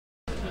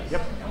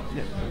Yep.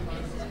 Yeah.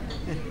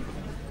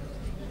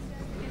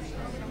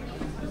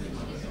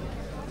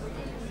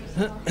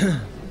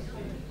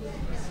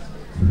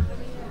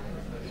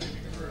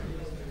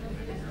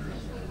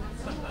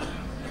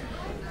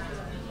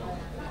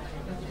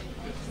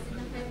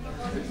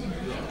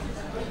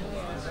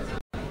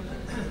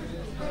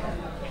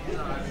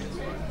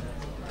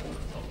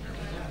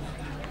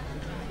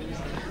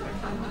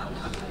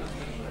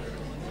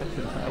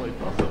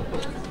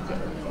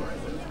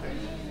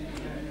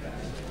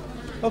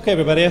 Okay,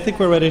 everybody, I think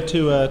we're ready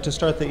to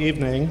start the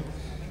evening.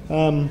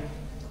 I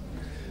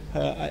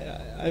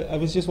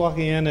was just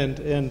walking in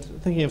and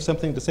thinking of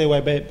something to say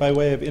by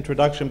way of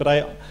introduction, but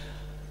I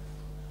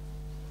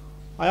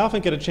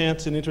often get a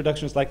chance in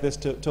introductions like this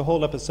to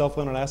hold up a cell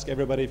phone and ask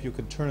everybody if you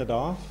could turn it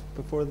off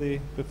before the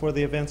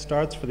event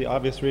starts, for the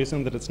obvious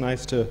reason that it's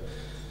nice to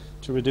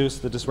reduce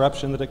the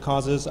disruption that it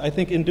causes. I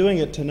think in doing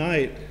it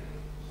tonight,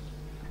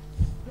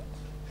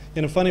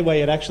 in a funny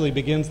way, it actually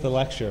begins the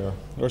lecture,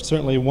 or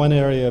certainly one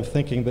area of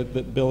thinking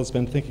that Bill has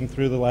been thinking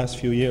through the last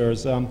few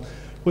years,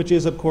 which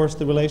is, of course,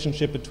 the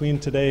relationship between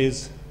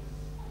today's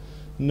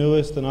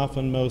newest and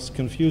often most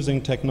confusing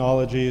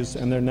technologies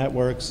and their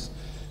networks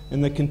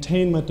and the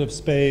containment of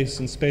space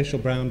and spatial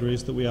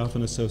boundaries that we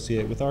often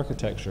associate with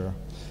architecture.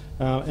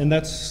 And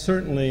that's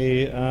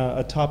certainly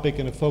a topic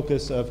and a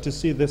focus of, to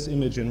see this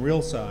image in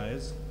real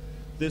size,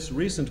 this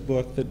recent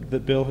book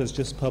that Bill has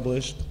just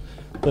published,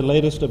 the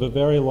latest of a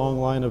very long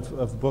line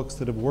of books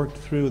that have worked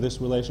through this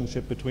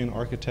relationship between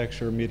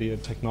architecture, media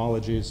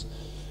technologies,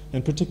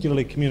 and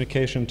particularly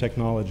communication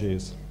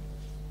technologies.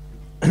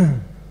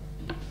 Over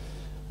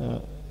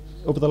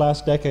the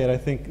last decade, I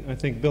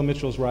think Bill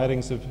Mitchell's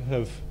writings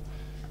have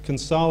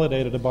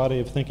consolidated a body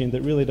of thinking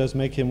that really does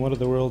make him one of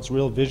the world's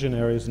real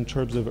visionaries in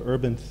terms of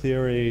urban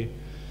theory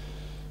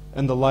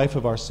and the life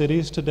of our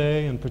cities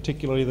today, and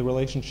particularly the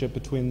relationship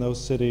between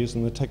those cities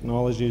and the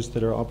technologies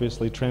that are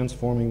obviously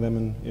transforming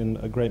them in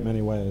a great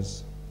many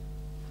ways.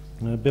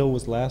 Bill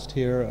was last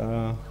here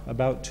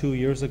about 2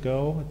 years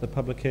ago at the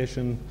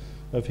publication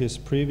of his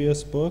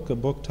previous book, a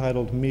book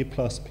titled Me++,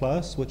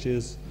 which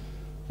is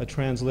a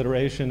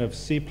transliteration of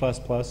C++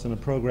 in a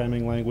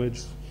programming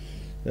language,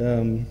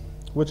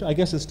 which I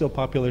guess is still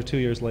popular 2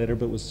 years later,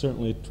 but was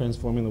certainly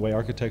transforming the way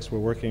architects were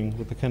working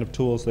with the kind of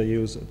tools they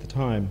used at the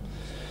time.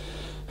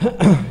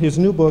 His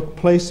new book,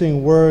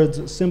 Placing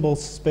Words,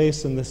 Symbols,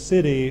 Space in the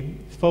City,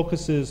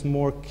 focuses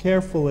more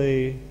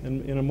carefully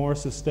and in a more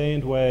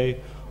sustained way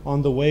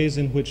on the ways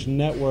in which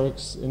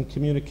networks and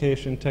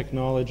communication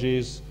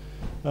technologies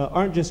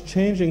aren't just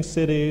changing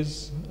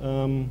cities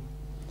in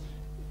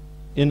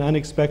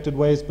unexpected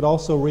ways, but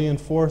also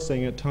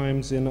reinforcing at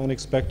times in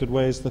unexpected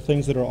ways the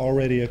things that are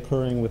already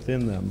occurring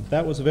within them.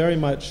 That was very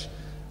much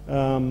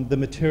the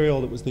material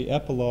that was the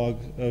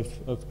epilogue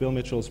of Bill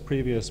Mitchell's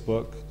previous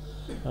book,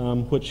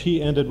 which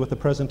he ended with a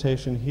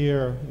presentation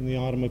here in the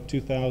autumn of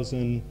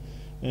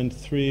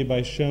 2003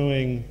 by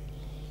showing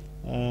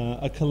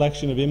a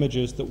collection of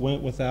images that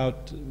went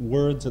without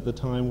words at the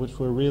time, which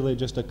were really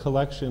just a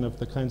collection of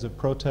the kinds of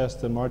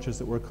protests and marches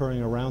that were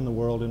occurring around the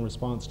world in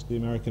response to the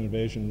American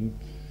invasion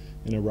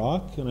in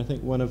Iraq. And I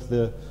think one of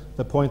the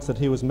points that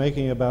he was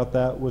making about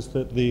that was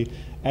that the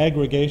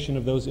aggregation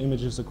of those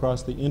images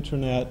across the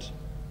internet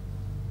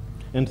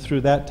and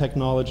through that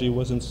technology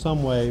was in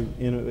some way,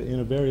 in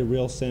a very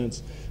real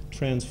sense,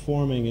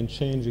 transforming and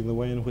changing the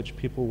way in which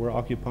people were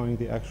occupying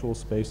the actual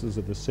spaces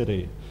of the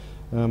city.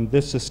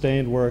 This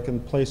sustained work in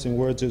Placing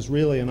Words is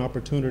really an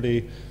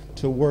opportunity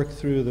to work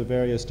through the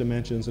various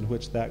dimensions in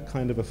which that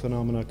kind of a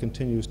phenomena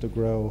continues to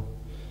grow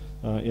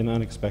in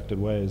unexpected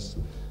ways.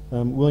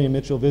 William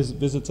Mitchell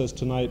visits us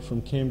tonight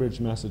from Cambridge,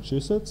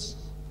 Massachusetts,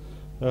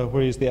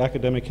 where he's the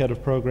academic head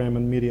of program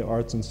in media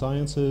arts and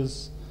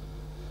sciences,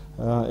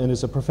 and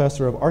is a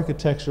professor of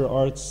architecture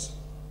arts,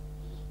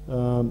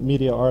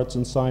 media arts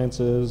and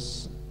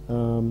sciences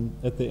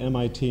at the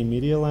MIT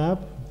Media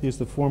Lab. He's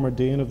the former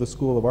dean of the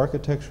School of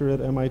Architecture at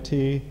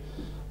MIT,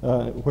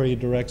 where he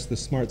directs the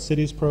Smart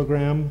Cities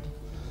program,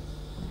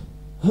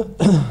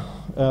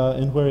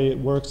 and where he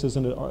works as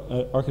an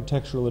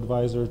architectural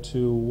advisor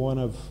to one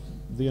of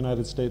the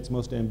United States'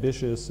 most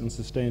ambitious and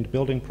sustained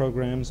building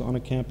programs on a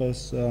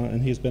campus,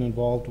 and he's been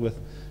involved with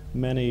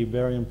many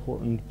very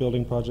important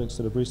building projects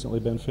that have recently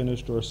been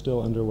finished or are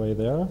still underway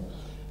there.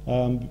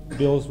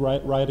 Bill's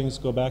writings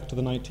go back to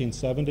the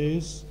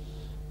 1970s,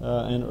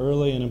 and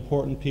early and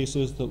important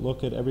pieces that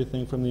look at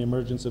everything from the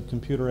emergence of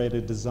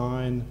computer-aided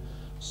design,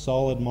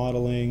 solid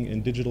modeling,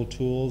 and digital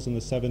tools in the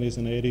 70s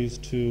and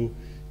 80s to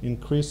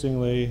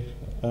increasingly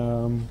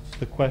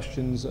the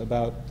questions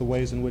about the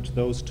ways in which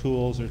those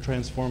tools are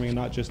transforming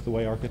not just the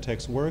way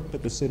architects work,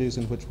 but the cities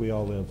in which we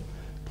all live.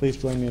 Please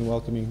join me in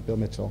welcoming Bill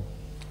Mitchell.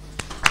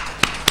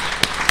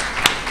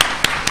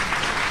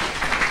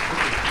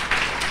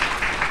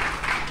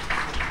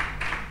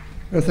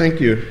 Well, thank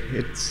you.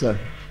 It's okay.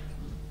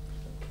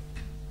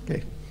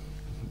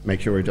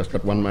 Make sure we've just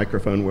got one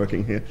microphone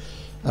working here.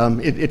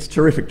 It's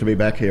terrific to be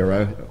back here.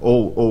 I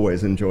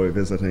always enjoy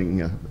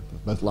visiting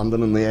both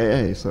London and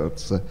the AA, so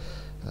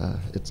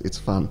it's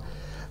fun.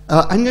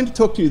 I'm going to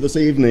talk to you this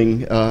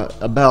evening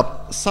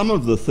about some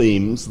of the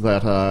themes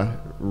that are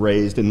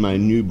raised in my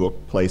new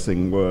book,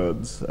 Placing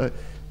Words.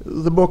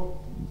 The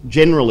book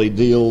generally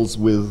deals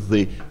with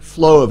the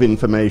flow of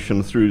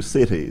information through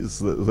cities,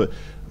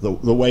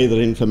 the way that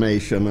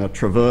information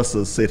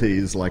traverses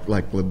cities, like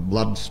the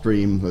blood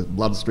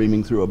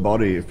streaming through a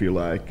body, if you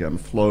like,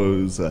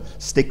 flows,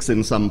 sticks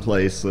in some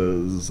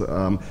places,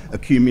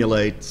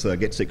 accumulates,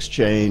 gets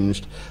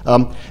exchanged.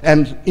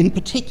 And in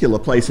particular,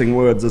 Placing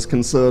Words is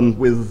concerned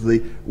with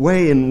the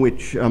way in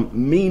which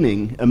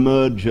meaning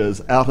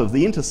emerges out of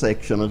the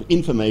intersection of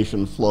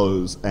information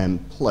flows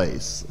and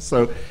place.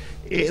 So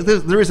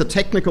there is a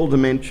technical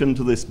dimension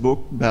to this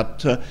book,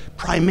 but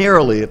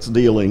primarily it's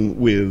dealing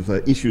with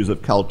issues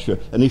of culture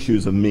and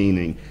issues of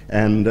meaning,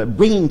 and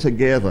bringing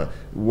together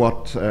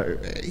what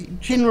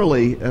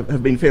generally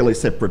have been fairly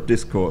separate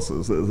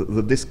discourses,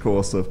 the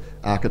discourse of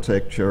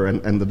architecture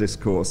and the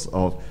discourse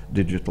of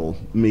digital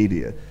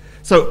media.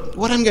 So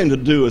what I'm going to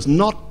do is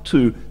not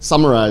to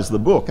summarize the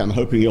book. I'm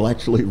hoping you'll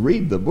actually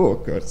read the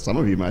book, or some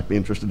of you might be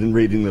interested in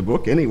reading the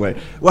book anyway.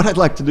 What I'd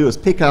like to do is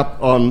pick up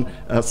on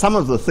some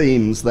of the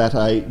themes that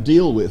I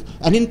deal with,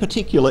 and in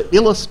particular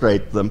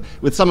illustrate them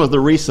with some of the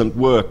recent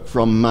work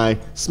from my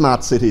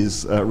Smart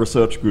Cities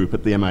research group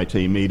at the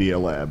MIT Media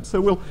Lab.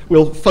 So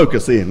we'll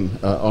focus in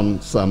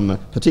on some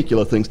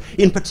particular things.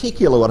 In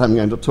particular, what I'm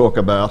going to talk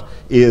about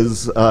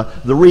is the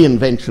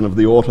reinvention of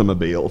the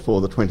automobile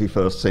for the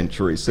 21st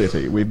century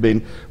city. We've been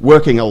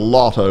working a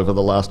lot over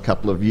the last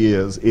couple of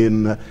years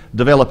in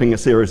developing a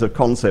series of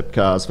concept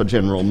cars for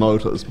General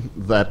Motors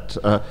that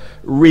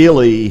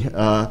really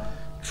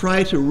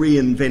try to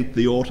reinvent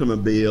the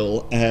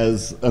automobile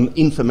as an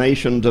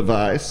information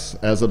device,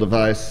 as a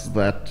device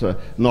that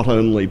not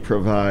only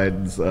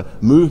provides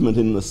movement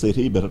in the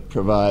city, but it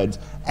provides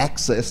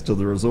access to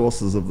the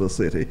resources of the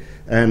city,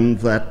 and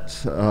that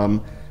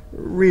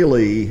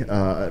really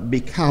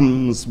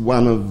becomes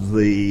one of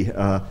the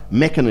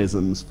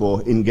mechanisms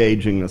for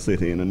engaging the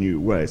city in a new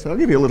way. So I'll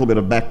give you a little bit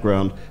of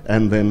background,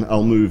 and then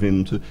I'll move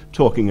into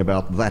talking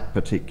about that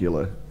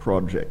particular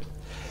project.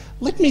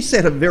 Let me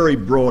set a very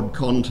broad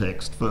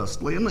context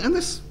firstly, and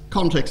this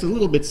context is a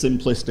little bit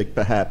simplistic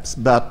perhaps,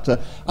 but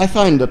I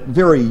find it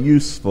very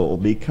useful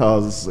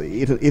because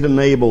it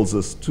enables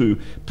us to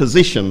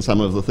position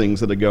some of the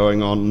things that are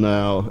going on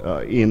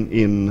now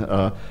in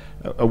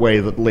a way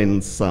that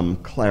lends some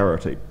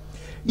clarity.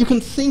 You can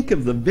think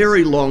of the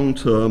very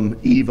long-term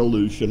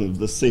evolution of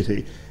the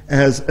city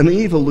as an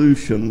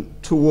evolution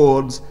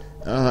towards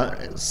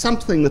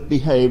something that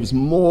behaves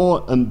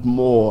more and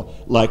more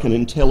like an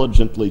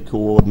intelligently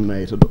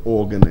coordinated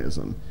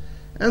organism.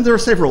 And there are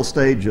several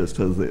stages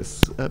to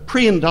this.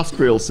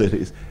 Pre-industrial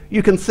cities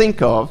you can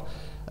think of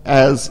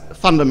as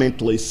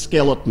fundamentally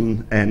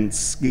skeleton and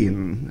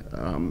skin,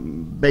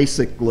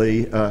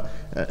 basically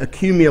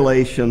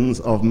accumulations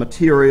of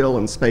material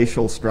and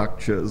spatial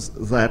structures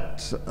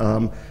that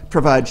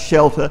provide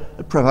shelter,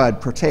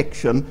 provide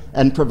protection,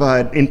 and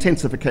provide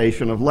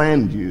intensification of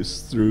land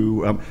use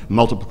through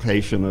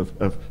multiplication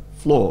of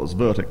floors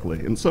vertically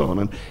and so on.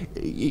 And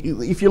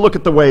if you look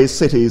at the ways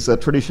cities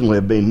traditionally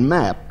have been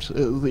mapped,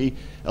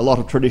 a lot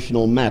of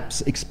traditional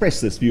maps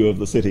express this view of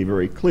the city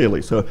very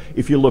clearly. So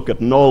if you look at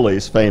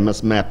Nolli's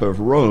famous map of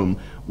Rome,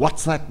 what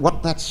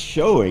that's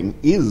showing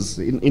is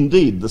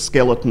indeed the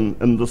skeleton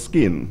and the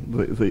skin,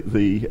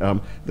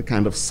 the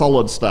kind of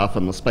solid stuff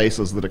and the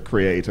spaces that are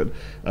created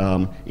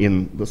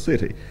in the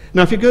city.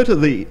 Now if you go to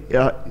the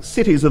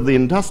cities of the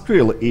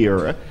industrial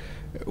era,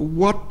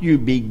 what you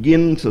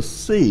begin to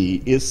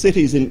see is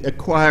cities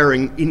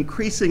acquiring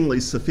increasingly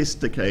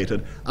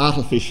sophisticated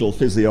artificial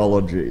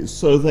physiologies.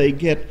 So they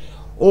get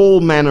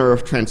all manner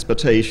of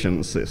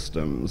transportation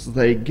systems.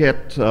 They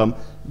get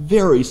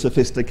very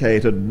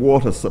sophisticated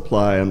water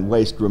supply and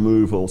waste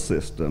removal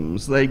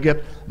systems. They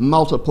get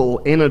multiple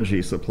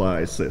energy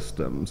supply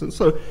systems. And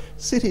so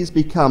cities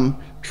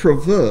become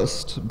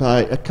traversed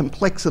by a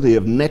complexity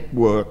of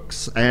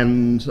networks,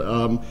 and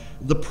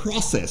the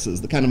processes,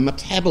 the kind of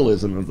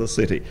metabolism of the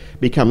city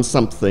becomes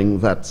something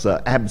that's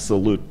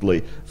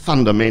absolutely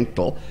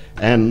fundamental,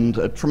 and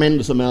a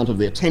tremendous amount of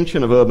the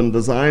attention of urban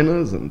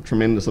designers and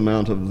tremendous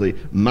amount of the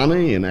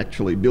money in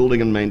actually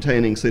building and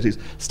maintaining cities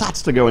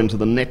starts to go into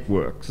the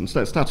networks and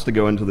starts to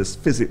go into this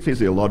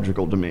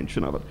physiological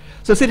dimension of it.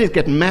 So cities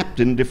get mapped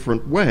in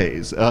different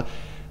ways. A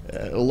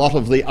lot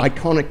of the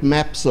iconic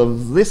maps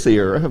of this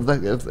era, of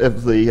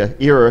the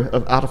era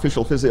of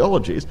artificial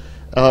physiologies,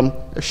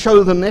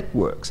 show the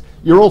networks.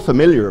 You're all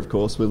familiar, of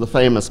course, with the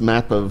famous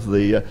map of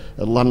the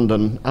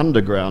London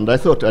Underground. I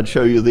thought I'd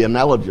show you the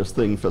analogous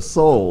thing for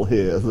Seoul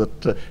here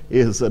that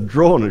is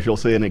drawn, as you'll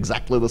see, in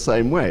exactly the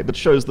same way, but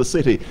shows the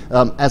city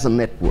as a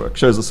network,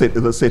 shows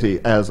the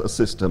city as a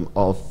system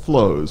of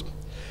flows.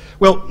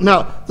 Well,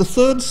 now, the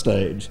third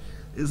stage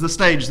is the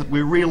stage that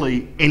we're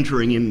really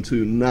entering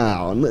into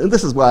now, and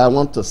this is why I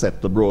want to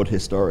set the broad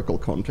historical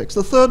context.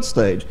 The third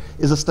stage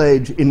is a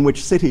stage in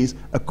which cities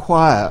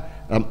acquire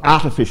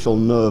artificial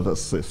nervous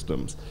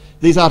systems.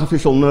 These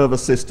artificial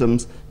nervous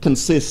systems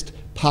consist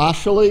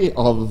partially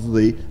of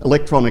the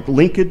electronic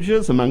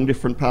linkages among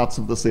different parts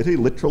of the city,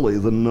 literally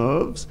the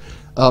nerves.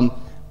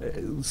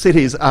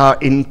 Cities are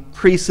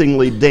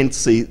increasingly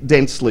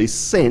densely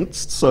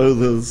sensed, so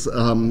there's,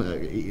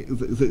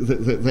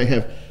 they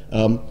have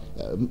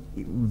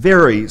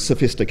very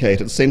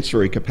sophisticated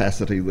sensory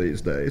capacity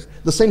these days.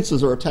 The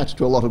sensors are attached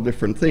to a lot of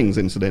different things,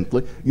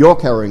 incidentally. You're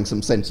carrying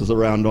some sensors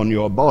around on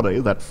your body.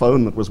 That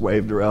phone that was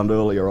waved around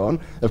earlier on,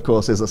 of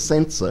course, is a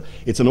sensor.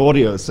 It's an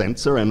audio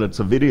sensor and it's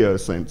a video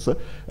sensor.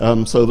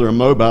 So there are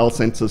mobile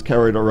sensors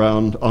carried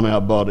around on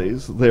our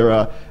bodies. There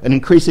are an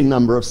increasing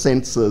number of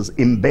sensors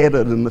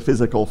embedded in the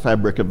physical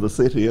fabric of the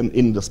city and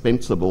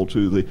indispensable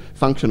to the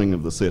functioning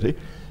of the city.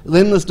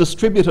 Then there's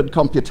distributed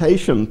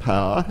computation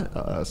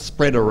power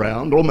spread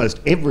around. Almost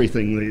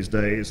everything these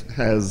days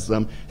has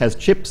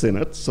chips in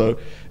it. So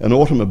an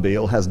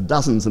automobile has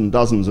dozens and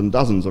dozens and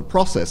dozens of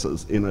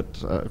processors in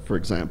it. For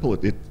example,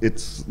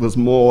 there's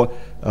more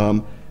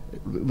of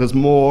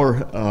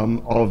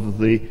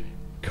the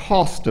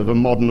cost of a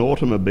modern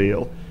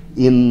automobile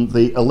in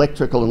the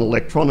electrical and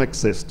electronic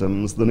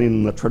systems than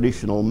in the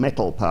traditional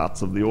metal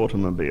parts of the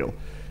automobile.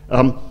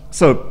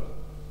 So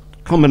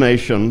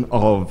combination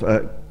of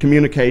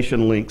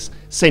communication links,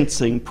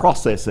 sensing,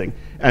 processing,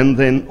 and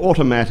then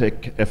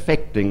automatic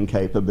affecting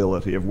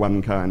capability of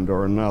one kind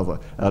or another,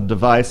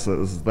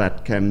 devices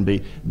that can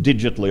be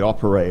digitally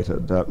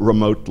operated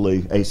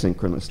remotely,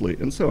 asynchronously,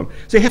 and so on.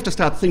 So you have to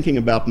start thinking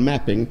about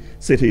mapping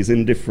cities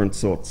in different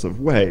sorts of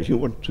ways. You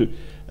want to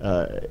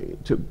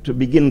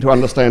begin to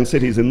understand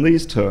cities in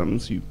these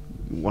terms. You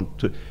want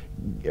to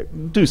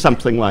do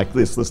something like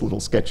this. This little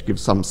sketch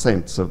gives some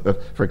sense of,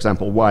 for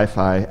example,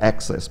 Wi-Fi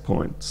access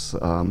points,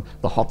 the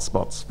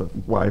hotspots for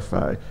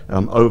Wi-Fi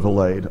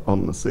overlaid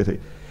on the city.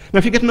 Now,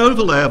 if you get an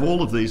overlay of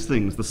all of these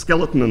things, the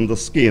skeleton and the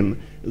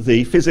skin,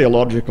 the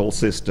physiological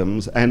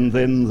systems, and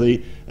then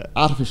the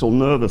artificial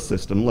nervous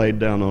system laid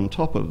down on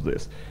top of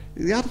this,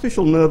 the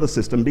artificial nervous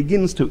system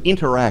begins to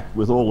interact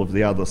with all of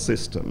the other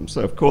systems.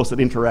 So, of course, it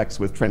interacts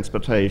with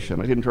transportation,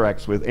 it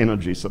interacts with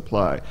energy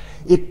supply.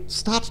 It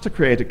starts to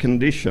create a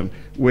condition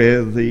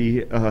where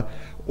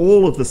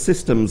all of the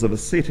systems of a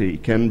city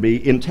can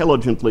be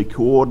intelligently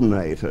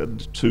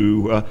coordinated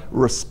to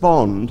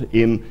respond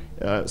in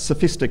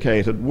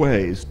sophisticated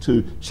ways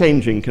to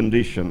changing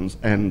conditions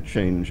and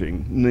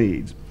changing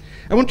needs.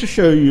 I want to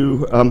show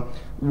you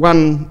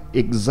one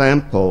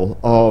example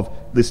of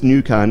this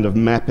new kind of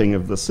mapping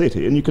of the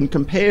city, and you can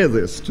compare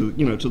this to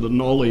the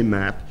Nolly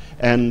map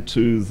and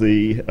to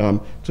the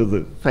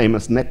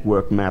famous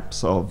network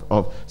maps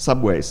of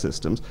subway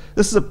systems.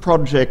 This is a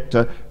project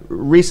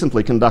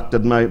recently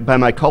conducted by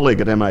my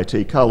colleague at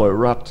MIT, Carlo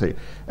Ratti,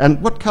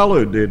 and what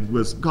Carlo did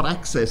was got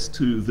access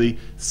to the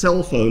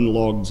cell phone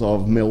logs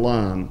of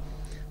Milan.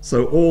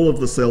 So all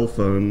of the cell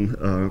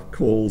phone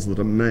calls that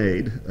are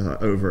made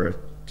over a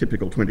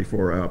typical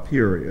 24-hour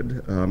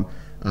period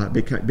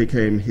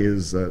became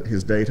his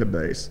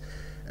database.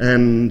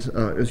 And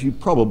as you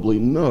probably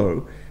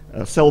know,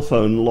 cell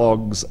phone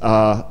logs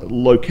are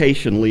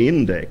locationally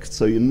indexed,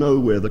 so you know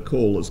where the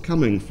call is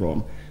coming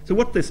from. So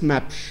what this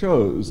map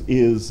shows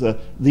is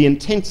the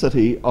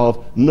intensity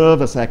of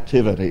nervous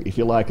activity, if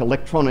you like,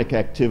 electronic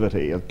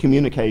activity, of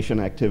communication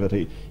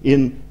activity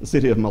in the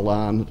city of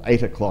Milan at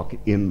 8 o'clock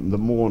in the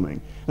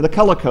morning. And the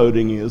color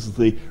coding is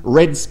the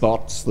red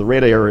spots, the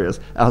red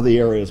areas, are the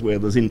areas where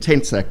there's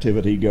intense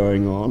activity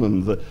going on,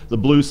 and the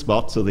blue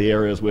spots are the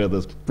areas where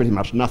there's pretty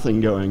much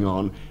nothing going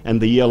on, and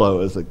the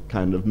yellow is a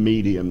kind of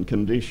median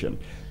condition.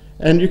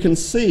 And you can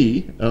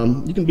see,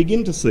 you can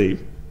begin to see,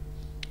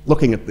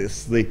 looking at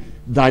this, the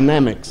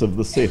dynamics of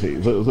the city,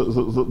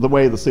 the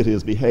way the city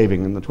is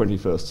behaving in the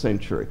 21st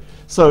century.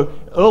 So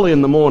early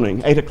in the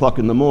morning, 8 o'clock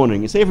in the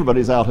morning, you see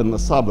everybody's out in the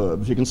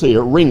suburbs. You can see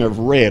a ring of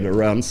red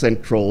around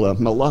central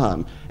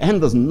Milan,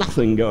 and there's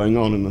nothing going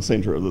on in the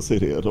center of the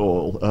city at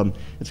all.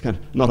 It's kind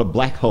of not a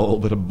black hole,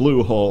 but a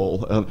blue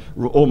hole,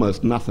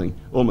 almost nothing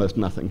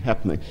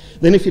happening.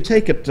 Then if you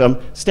take it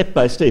step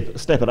by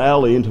step at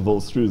hourly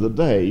intervals through the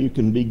day, you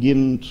can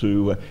begin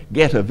to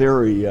get a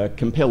very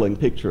compelling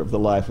picture of the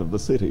life of the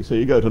city. So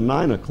you go to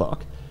 9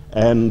 o'clock,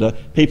 and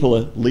people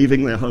are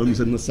leaving their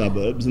homes in the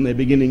suburbs, and they're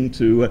beginning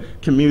to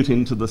commute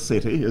into the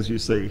city, as you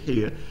see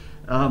here.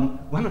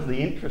 One of the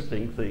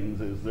interesting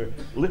things is there are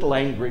little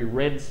angry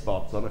red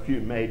spots on a few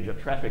major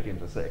traffic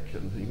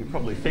intersections. You can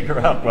probably figure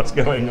out what's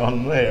going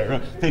on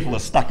there. People are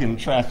stuck in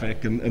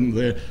traffic, and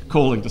they're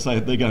calling to say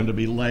that they're going to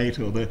be late,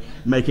 or they're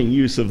making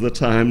use of the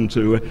time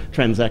to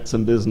transact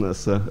some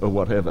business or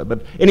whatever.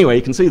 But anyway,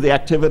 you can see the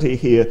activity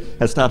here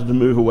has started to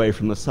move away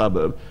from the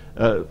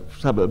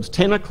suburbs.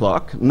 10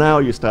 o'clock, now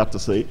you start to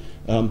see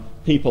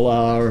people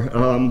are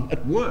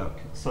at work.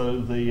 So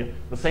the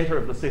centre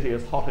of the city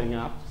is hotting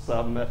up,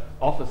 some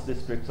office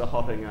districts are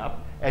hotting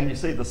up, and you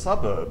see the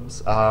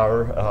suburbs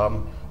are,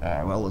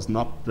 well, there's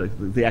not,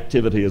 the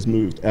activity has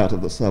moved out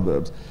of the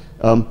suburbs.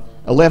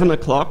 11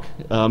 o'clock,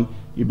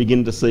 you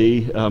begin to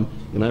see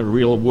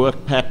real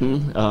work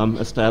pattern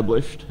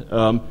established.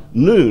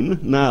 Noon,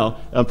 now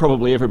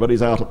probably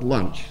everybody's out at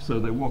lunch, so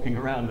they're walking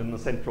around in the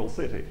central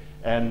city.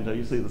 and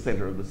you see the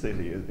centre of the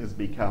city has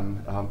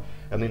become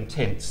an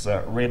intense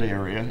red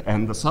area,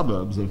 and the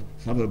suburbs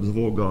have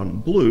all gone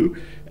blue.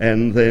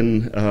 And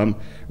then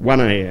 1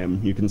 a.m.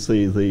 you can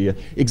see the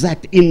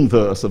exact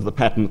inverse of the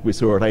pattern that we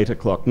saw at 8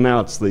 o'clock. Now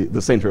it's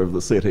the centre of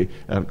the city.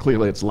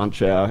 Clearly it's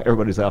lunch hour.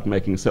 Everybody's out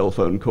making cell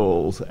phone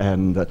calls,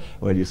 and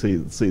well, you see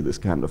this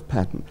kind of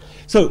pattern.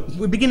 So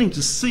we're beginning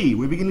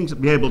to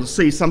be able to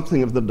see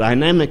something of the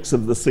dynamics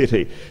of the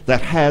city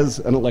that has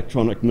an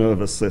electronic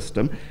nervous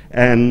system,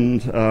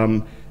 and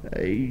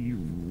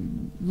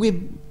we're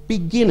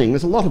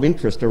there's a lot of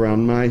interest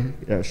around my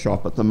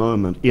shop at the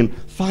moment in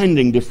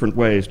finding different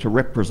ways to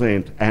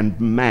represent and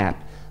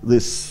map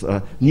this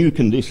new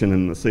condition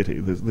in the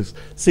city, this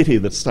city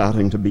that's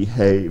starting to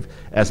behave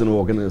as an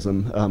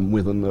organism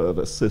with a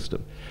nervous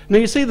system. Now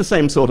you see the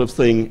same sort of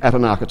thing at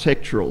an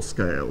architectural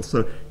scale, so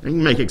you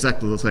can make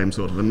exactly the same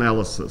sort of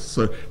analysis.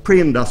 So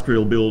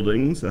pre-industrial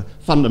buildings are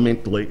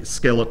fundamentally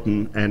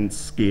skeleton and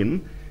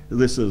skin.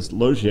 This is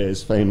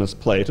Logier's famous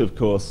plate, of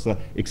course,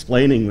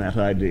 explaining that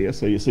idea.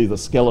 So you see the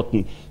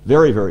skeleton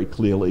very, very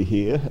clearly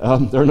here.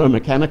 There are no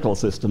mechanical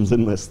systems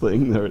in this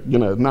thing.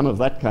 None of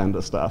that kind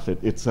of stuff.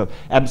 It's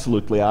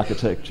absolutely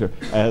architecture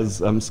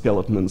as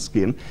skeleton and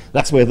skin.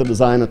 That's where the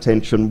design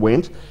attention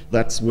went.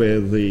 That's where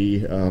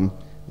the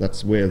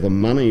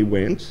money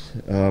went.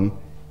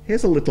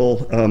 Here's a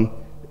little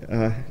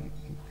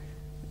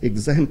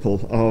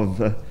example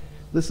of.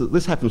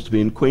 This happens to be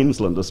in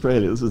Queensland,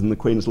 Australia. This is in the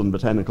Queensland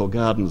Botanical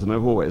Gardens, and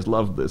I've always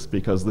loved this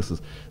because this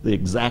is the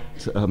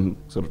exact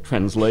sort of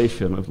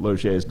translation of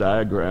Logier's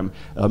diagram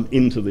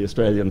into the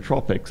Australian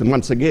tropics. And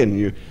once again,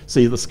 you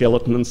see the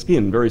skeleton and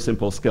skin, very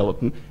simple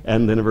skeleton,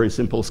 and then a very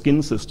simple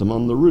skin system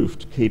on the roof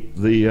to keep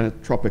the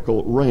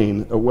tropical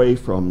rain away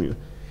from you.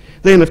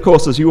 Then, of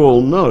course, as you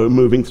all know,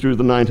 moving through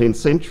the 19th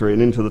century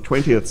and into the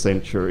 20th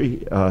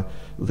century,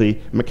 the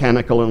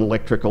mechanical and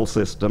electrical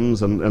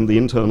systems and the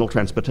internal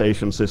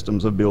transportation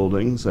systems of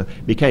buildings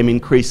became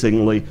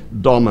increasingly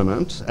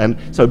dominant. And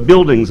so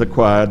buildings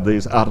acquired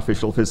these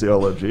artificial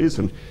physiologies,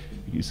 and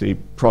you see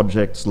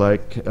projects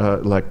like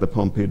the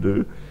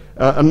Pompidou.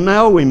 And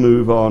now we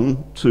move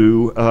on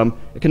to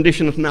a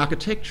condition at an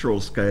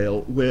architectural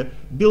scale where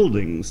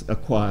buildings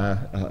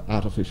acquire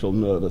artificial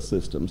nervous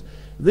systems.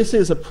 This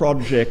is a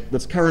project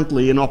that's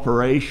currently in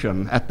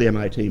operation at the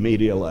MIT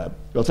Media Lab.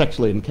 Well, it's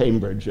actually in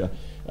Cambridge,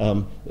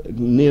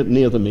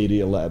 near the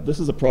Media Lab.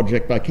 This is a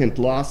project by Kent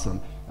Larson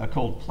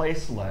called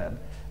Place Lab.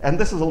 And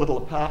this is a little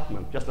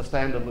apartment, just a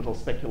standard little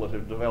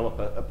speculative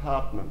developer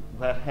apartment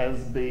that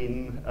has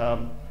been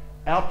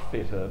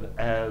outfitted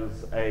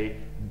as a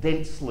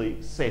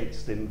densely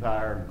sensed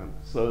environment.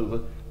 So the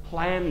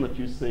plan that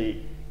you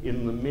see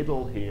in the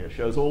middle here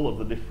shows all of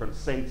the different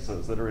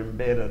sensors that are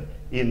embedded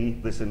in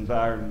this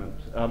environment.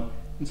 You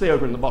can see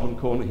over in the bottom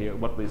corner here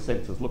what these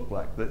sensors look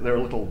like. They're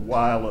little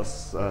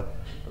wireless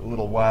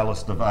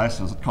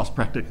devices that cost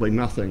practically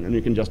nothing, and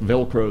you can just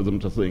Velcro them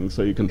to things,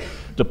 so you can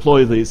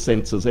deploy these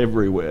sensors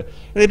everywhere.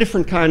 There are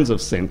different kinds of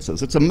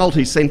sensors. It's a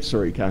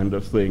multi-sensory kind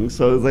of thing.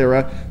 So there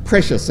are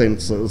pressure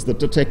sensors that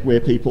detect where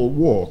people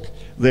walk.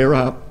 There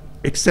are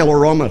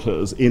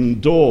accelerometers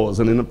indoors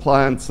and in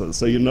appliances,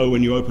 so you know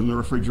when you open the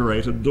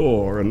refrigerator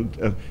door,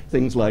 and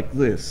things like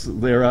this.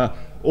 There are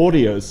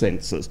audio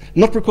sensors,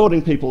 not recording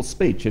people's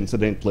speech,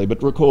 incidentally,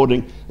 but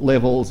recording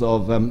levels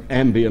of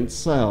ambient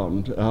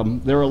sound.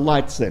 There are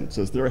light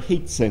sensors, there are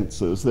heat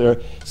sensors, there are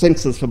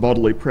sensors for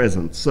bodily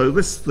presence. So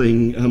this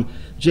thing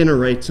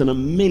generates an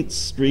immense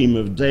stream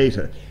of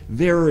data,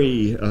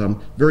 very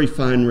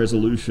fine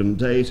resolution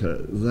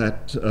data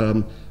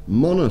that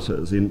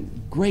monitors in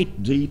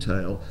great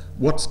detail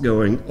what's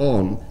going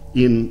on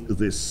in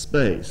this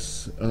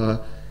space.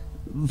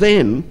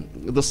 Then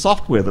the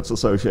software that's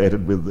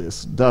associated with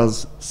this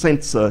does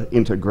sensor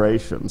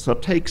integration. So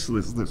it takes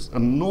this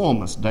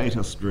enormous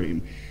data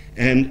stream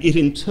and it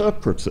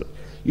interprets it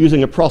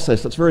using a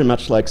process that's very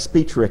much like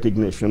speech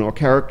recognition or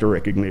character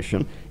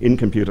recognition in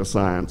computer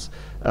science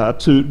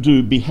to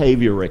do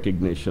behavior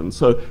recognition.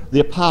 So the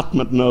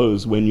apartment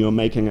knows when you're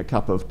making a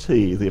cup of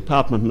tea. The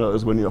apartment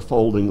knows when you're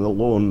folding the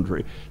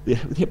laundry.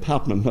 The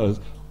apartment knows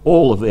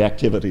all of the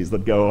activities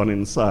that go on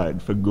inside,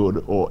 for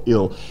good or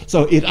ill.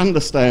 So it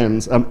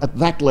understands at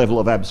that level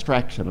of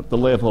abstraction, at the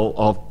level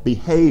of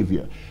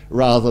behavior,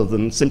 rather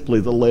than simply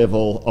the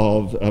level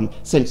of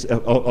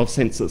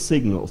sensor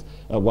signals,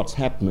 what's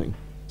happening.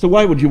 So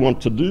why would you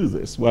want to do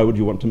this? Why would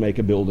you want to make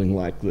a building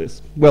like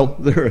this? Well,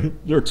 there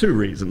are two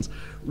reasons.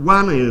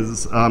 One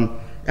is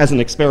as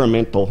an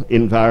experimental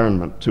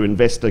environment to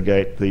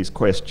investigate these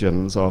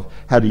questions of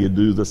how do you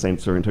do the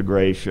sensor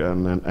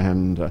integration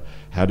and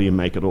how do you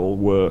make it all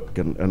work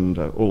and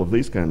all of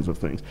these kinds of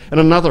things. And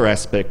another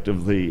aspect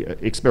of the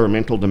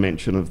experimental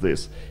dimension of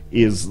this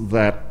is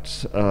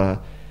that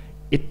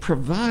it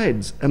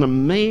provides an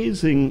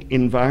amazing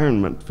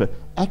environment for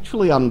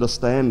actually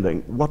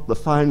understanding what the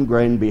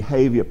fine-grained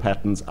behavior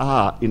patterns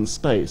are in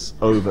space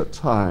over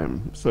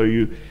time. So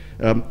you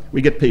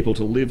we get people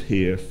to live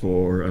here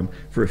for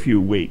a few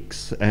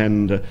weeks,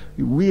 and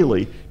you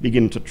really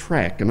begin to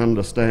track and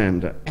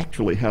understand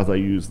actually how they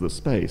use the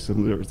space,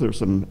 and there's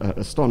some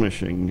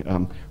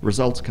astonishing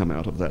results come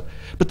out of that.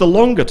 But the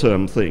longer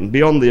term thing,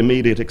 beyond the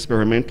immediate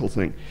experimental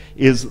thing,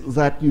 is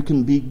that you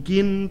can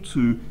begin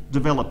to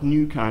develop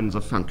new kinds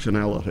of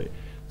functionality.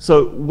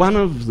 So one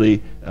of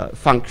the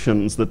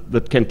functions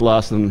that Kent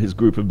Larson and his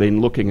group have been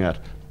looking at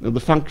are the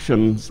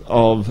functions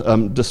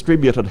of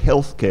distributed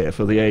healthcare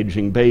for the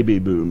aging baby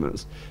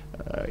boomers.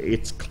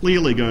 It's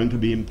clearly going to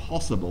be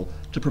impossible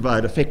to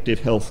provide effective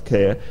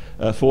healthcare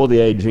for the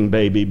aging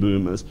baby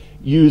boomers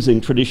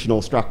using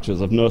traditional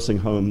structures of nursing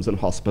homes and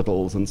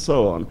hospitals and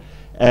so on.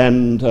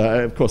 And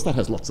of course that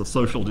has lots of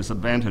social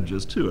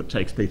disadvantages too. It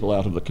takes people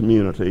out of the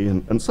community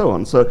and so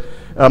on. So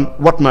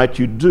what might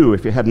you do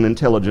if you had an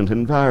intelligent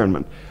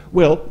environment?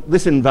 Well,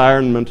 this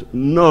environment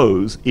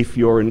knows if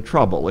you're in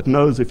trouble. It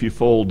knows if you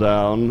fall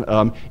down.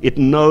 It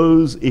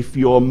knows if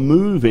you're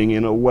moving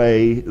in a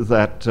way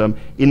that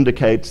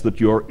indicates that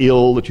you're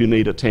ill, that you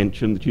need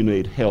attention, that you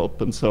need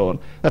help, and so on.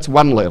 That's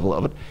one level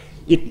of it.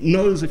 It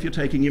knows if you're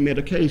taking your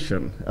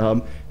medication,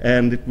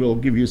 and it will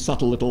give you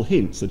subtle little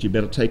hints that you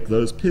better take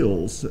those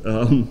pills.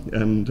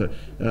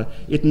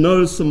 It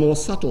knows some more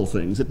subtle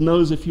things. It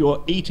knows if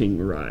you're eating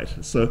right.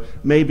 So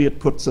maybe it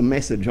puts a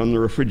message on the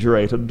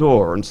refrigerator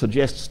door and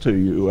suggests to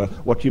you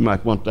what you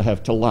might want to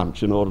have to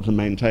lunch in order to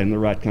maintain the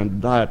right kind of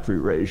dietary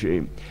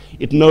regime.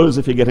 It knows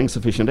if you're getting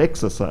sufficient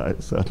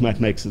exercise. It might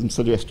make some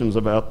suggestions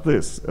about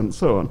this, and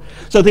so on.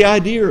 So the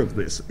idea of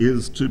this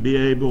is to be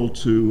able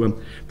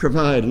to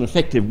provide an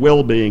effective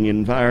well-being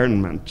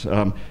environment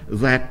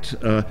that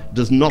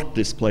does not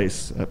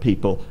displace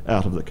people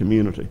out of the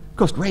community. Of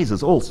course, it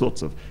raises all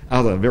sorts of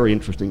other very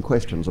interesting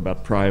questions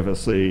about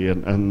privacy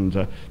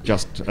and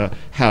just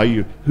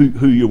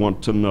who you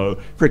want to know.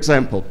 For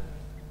example,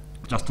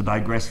 just to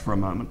digress for a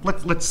moment,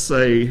 let's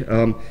say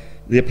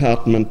the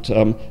apartment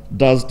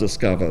does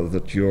discover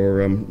that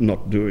you're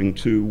not doing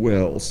too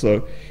well.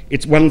 So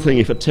it's one thing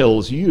if it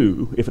tells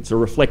you, if it's a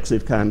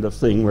reflexive kind of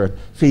thing where it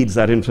feeds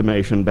that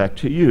information back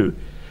to you.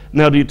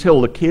 Now, do you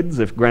tell the kids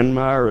if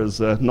grandma is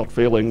not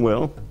feeling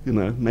well? You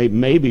know,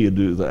 maybe you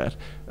do that.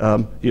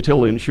 You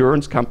tell the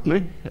insurance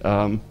company?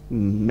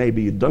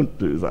 Maybe you don't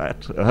do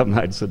that,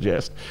 I'd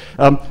suggest.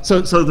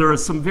 So there are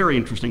some very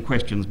interesting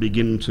questions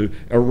begin to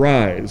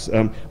arise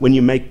when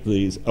you make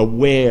these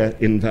aware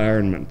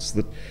environments.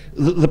 That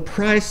the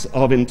price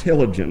of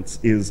intelligence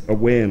is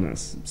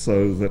awareness,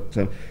 so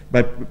that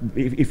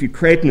if you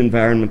create an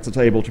environment that's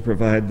able to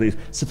provide these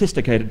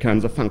sophisticated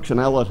kinds of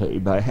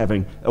functionality by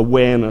having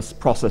awareness,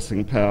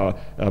 processing power,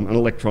 an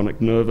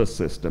electronic nervous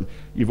system,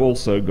 you've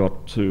also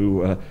got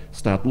to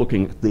start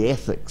looking at the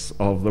ethics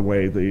of the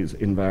way these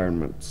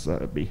environments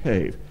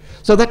behave.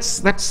 So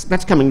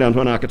that's coming down to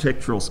an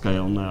architectural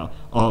scale now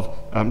of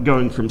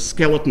going from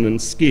skeleton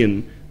and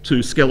skin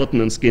to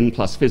skeleton and skin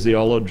plus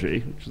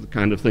physiology, which is the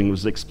kind of thing that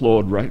was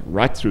explored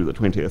right through the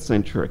 20th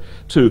century,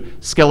 to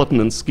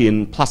skeleton and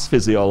skin plus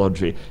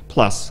physiology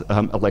plus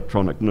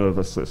electronic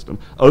nervous system,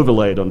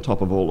 overlaid on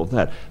top of all of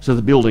that. So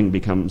the building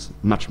becomes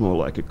much more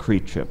like a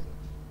creature.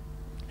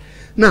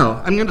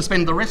 Now, I'm going to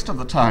spend the rest of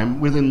the time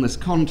within this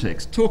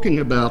context talking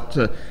about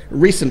a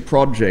recent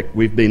project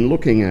we've been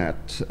looking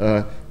at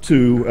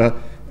to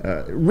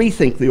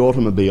rethink the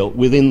automobile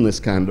within this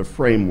kind of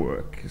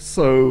framework.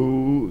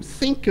 So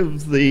think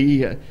of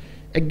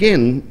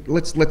again,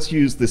 let's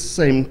use this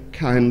same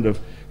kind of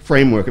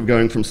framework of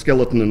going from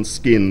skeleton and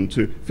skin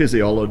to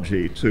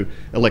physiology to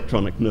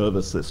electronic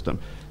nervous system.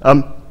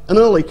 An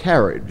early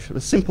carriage,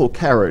 a simple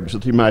carriage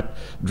that you might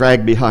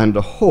drag behind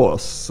a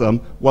horse,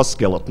 was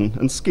skeleton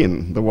and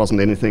skin. There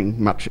wasn't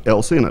anything much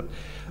else in it.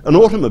 An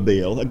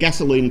automobile, a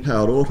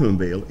gasoline-powered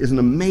automobile, is an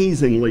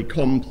amazingly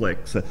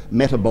complex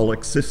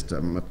metabolic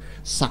system that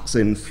sucks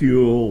in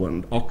fuel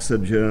and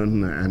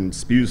oxygen and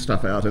spews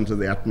stuff out into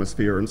the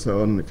atmosphere and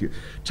so on. If you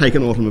take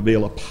an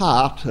automobile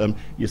apart,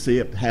 you see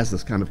it has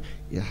this kind of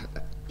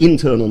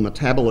internal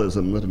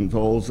metabolism that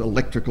involves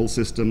electrical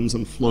systems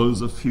and flows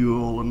of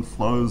fuel and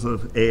flows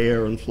of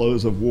air and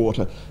flows of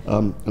water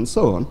and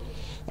so on.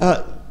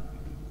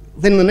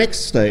 Then the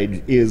next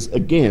stage is,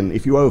 again,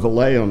 if you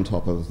overlay on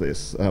top of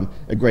this,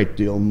 a great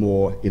deal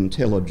more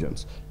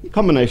intelligence. A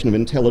combination of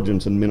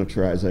intelligence and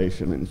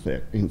miniaturization,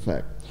 in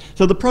fact.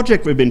 So the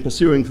project we've been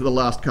pursuing for the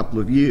last couple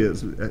of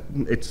years,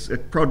 it's a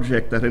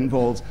project that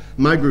involves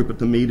my group at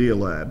the Media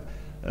Lab,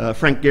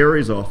 Frank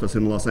Gehry's office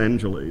in Los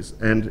Angeles,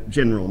 and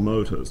General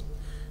Motors.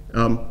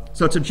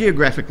 So it's a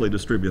geographically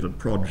distributed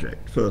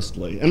project,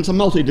 firstly, and it's a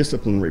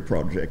multidisciplinary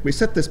project. We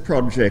set this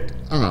project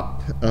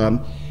up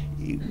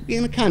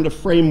in a kind of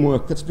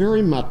framework that's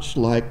very much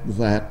like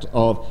that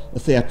of a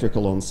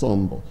theatrical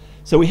ensemble.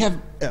 So we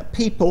have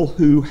people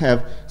who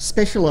have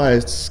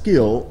specialized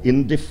skill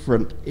in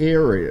different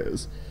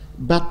areas,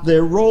 but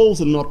their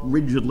roles are not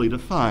rigidly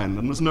defined,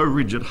 and there's no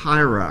rigid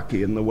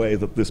hierarchy in the way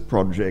that this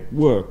project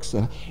works.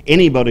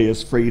 Anybody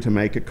is free to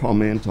make a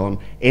comment on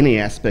any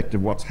aspect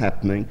of what's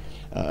happening.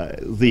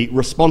 The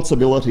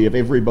responsibility of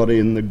everybody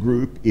in the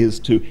group is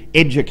to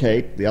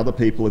educate the other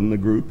people in the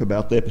group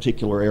about their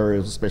particular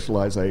areas of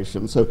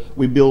specialization. So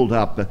we build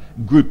up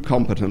group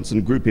competence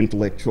and group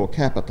intellectual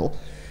capital.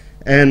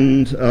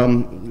 And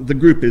the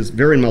group is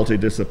very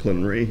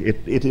multidisciplinary.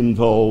 It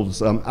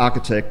involves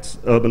architects,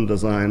 urban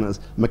designers,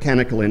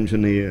 mechanical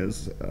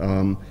engineers,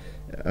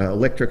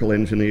 electrical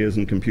engineers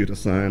and computer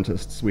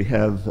scientists. We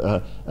have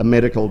a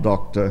medical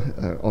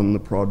doctor on the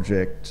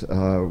project.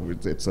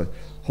 It's a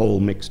whole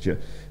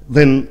mixture.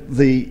 Then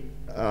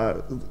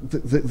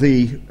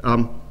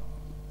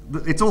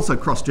it's also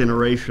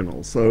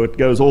cross-generational, so it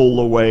goes all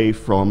the way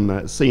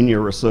from senior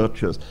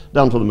researchers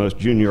down to the most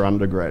junior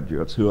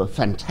undergraduates who are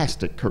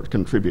fantastic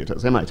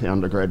contributors. MIT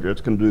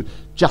undergraduates can do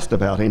just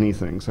about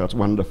anything, so it's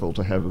wonderful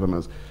to have them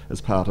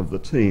as part of the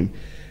team.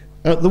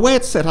 The way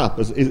it's set up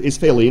is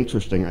fairly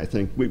interesting, I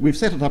think. We've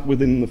set it up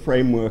within the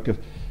framework of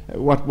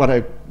what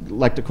I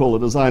like to call a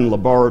design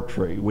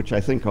laboratory, which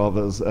I think of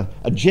as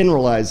a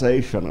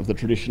generalization of the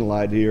traditional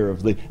idea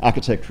of the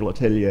architectural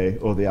atelier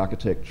or the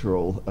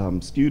architectural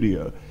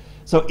studio.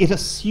 So it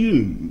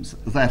assumes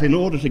that in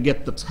order to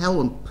get the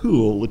talent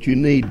pool that you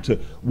need to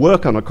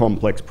work on a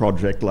complex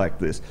project like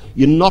this,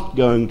 you're not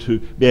going to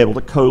be able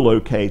to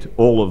co-locate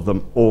all of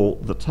them all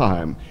the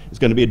time. It's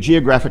going to be a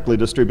geographically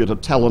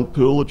distributed talent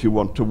pool that you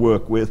want to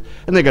work with,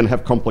 and they're going to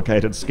have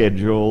complicated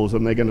schedules,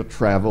 and they're going to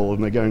travel,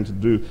 and they're going to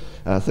do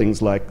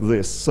things like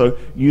this. So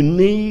you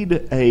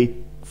need a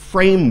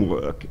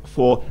framework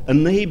for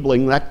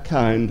enabling that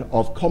kind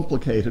of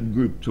complicated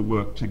group to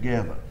work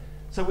together.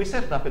 So we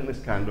set it up in this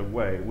kind of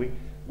way.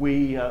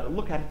 We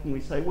look at it and we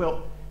say,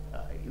 well,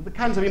 the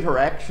kinds of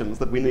interactions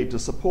that we need to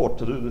support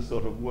to do this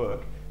sort of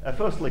work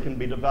firstly can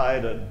be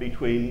divided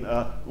between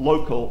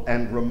local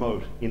and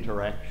remote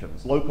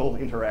interactions. Local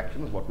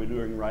interaction is what we're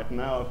doing right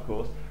now, of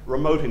course.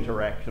 Remote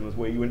interaction is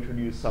where you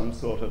introduce some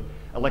sort of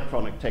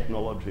electronic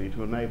technology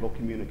to enable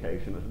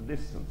communication at a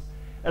distance.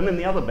 And then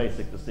the other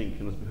basic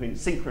distinction is between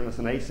synchronous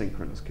and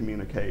asynchronous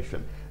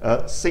communication.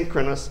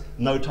 Synchronous,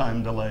 no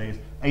time delays.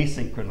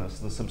 Asynchronous,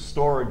 there's some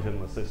storage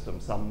in the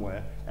system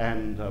somewhere,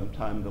 and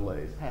time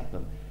delays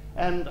happen.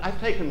 And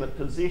I've taken the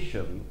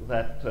position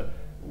that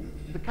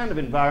the kind of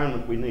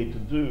environment we need to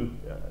do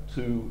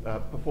to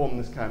perform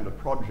this kind of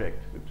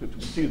project, to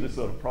pursue this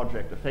sort of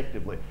project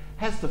effectively,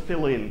 has to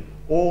fill in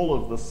all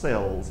of the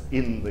cells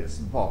in this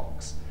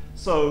box.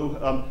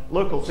 So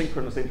local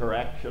synchronous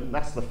interaction,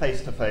 that's the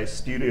face-to-face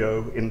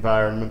studio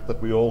environment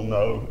that we all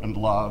know and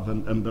love,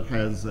 and that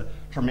has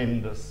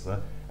tremendous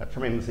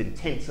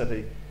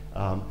intensity,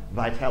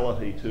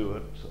 vitality to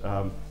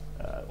it.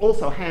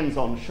 Also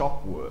hands-on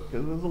shop work.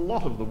 There's a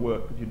lot of the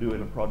work that you do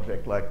in a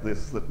project like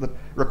this that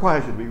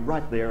requires you to be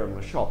right there in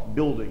the shop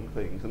building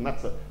things, and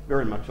that's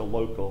very much a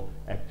local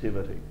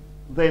activity.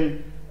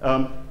 Then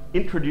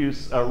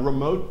introduce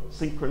remote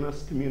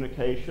synchronous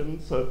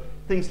communication. So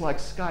things like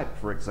Skype,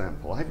 for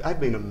example. I've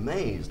been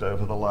amazed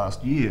over the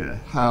last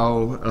year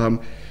how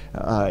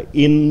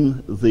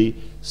in the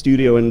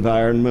studio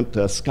environment,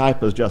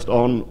 Skype is just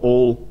on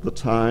all the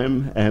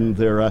time, and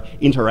there are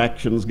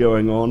interactions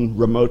going on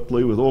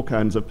remotely with all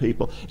kinds of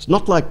people. It's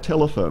not like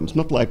telephone, it's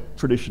not like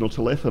traditional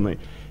telephony.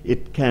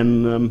 It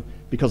can,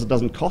 because it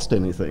doesn't cost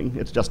anything,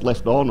 it's just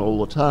left on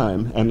all the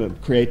time, and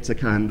it creates a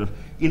kind of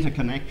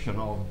interconnection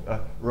of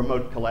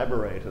remote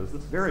collaborators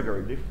that's very,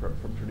 very different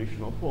from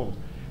traditional forms.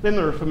 Then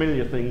there are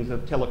familiar things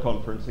of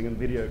teleconferencing and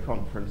video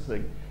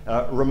conferencing,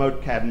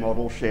 remote CAD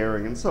model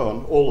sharing, and so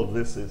on. All of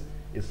this is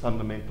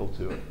fundamental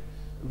to it.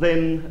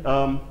 Then,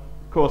 of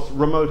course,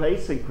 remote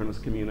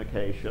asynchronous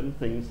communication,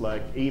 things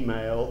like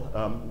email,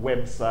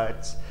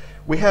 websites.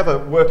 We have a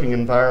working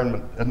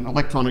environment, an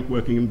electronic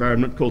working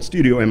environment called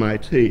Studio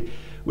MIT,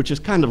 which is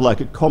kind of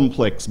like a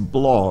complex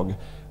blog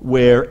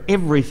where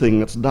everything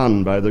that's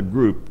done by the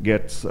group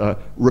gets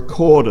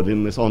recorded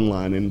in this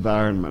online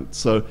environment.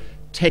 So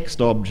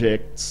text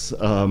objects,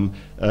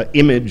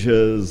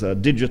 images,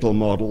 digital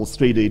models,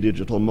 3D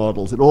digital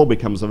models, it all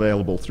becomes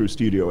available through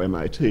Studio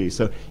MIT.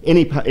 So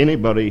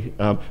anybody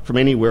from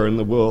anywhere in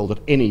the world at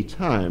any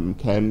time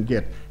can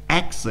get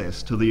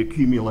access to the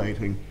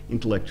accumulating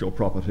intellectual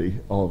property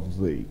of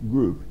the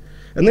group.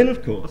 And then,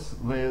 of course,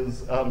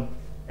 there's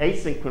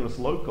asynchronous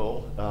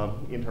local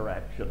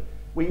interaction,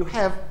 where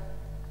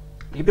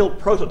you build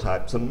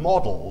prototypes and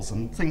models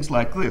and things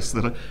like this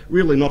that are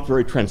really not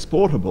very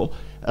transportable.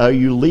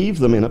 You leave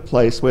them in a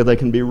place where they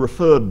can be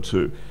referred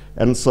to.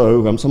 And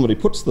so somebody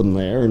puts them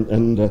there,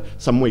 and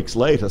some weeks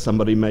later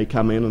somebody may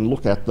come in and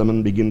look at them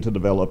and begin to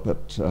develop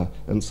it,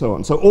 and so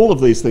on. So all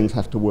of these things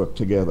have to work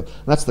together.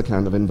 That's the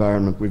kind of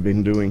environment we've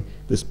been doing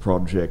this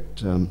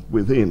project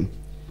within.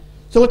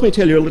 So let me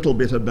tell you a little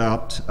bit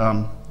about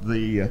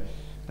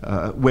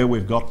where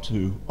we've got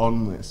to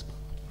on this.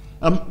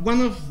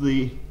 One of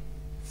the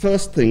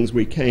first things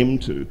we came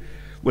to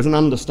was an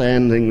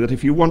understanding that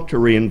if you want to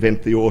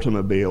reinvent the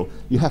automobile,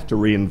 you have to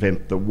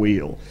reinvent the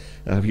wheel.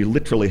 You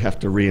literally have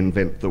to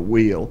reinvent the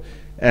wheel.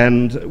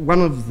 And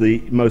one of the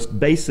most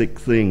basic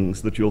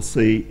things that you'll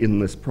see in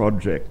this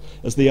project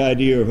is the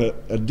idea of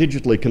a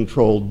digitally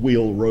controlled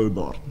wheel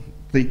robot.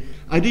 The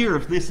idea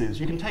of this is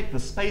you can take the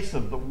space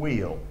of the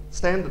wheel,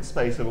 standard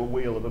space of a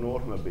wheel of an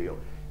automobile,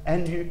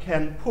 and you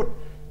can put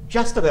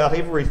just about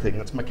everything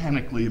that's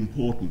mechanically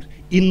important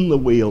in the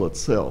wheel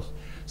itself.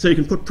 So you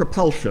can put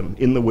propulsion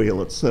in the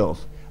wheel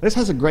itself. This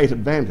has a great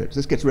advantage.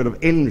 This gets rid of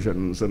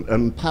engines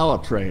and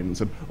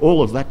powertrains and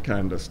all of that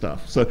kind of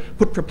stuff. So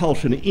put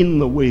propulsion in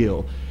the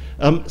wheel.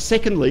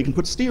 Secondly, you can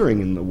put steering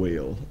in the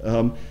wheel.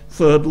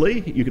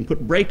 Thirdly, you can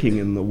put braking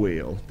in the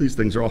wheel. These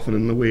things are often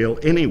in the wheel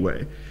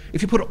anyway.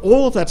 If you put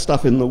all of that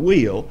stuff in the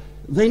wheel,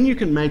 then you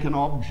can make an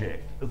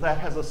object that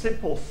has a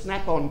simple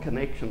snap-on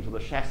connection to the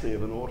chassis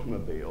of an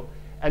automobile,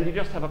 and you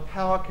just have a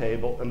power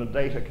cable and a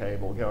data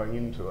cable going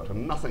into it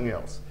and nothing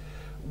else.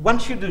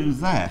 Once you do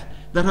that,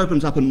 that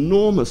opens up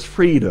enormous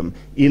freedom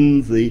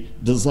in the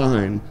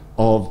design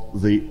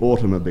of the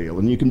automobile,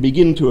 and you can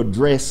begin to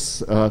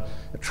address a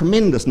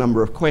tremendous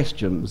number of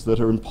questions that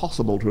are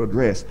impossible to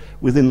address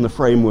within the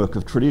framework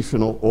of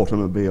traditional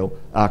automobile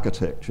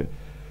architecture.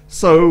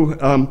 So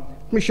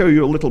let me show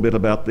you a little bit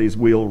about these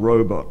wheel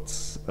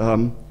robots.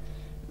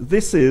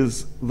 This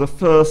is the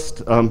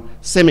first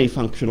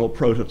semi-functional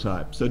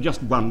prototype, so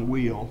just one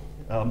wheel,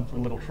 a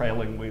little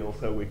trailing wheel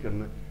so we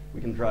can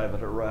drive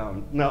it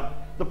around. Now,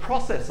 the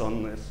process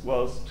on this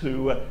was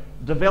to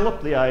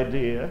develop the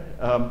idea,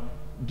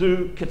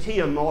 do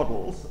CATIA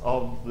models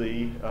of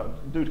the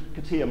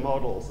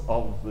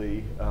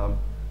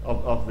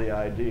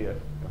idea.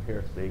 Here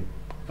it's being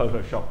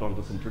photoshopped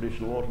onto some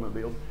traditional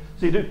automobiles.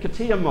 So you do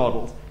CATIA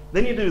models.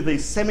 Then you do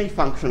these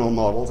semi-functional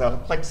models out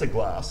of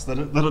plexiglass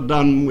that are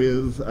done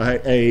with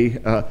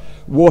a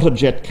water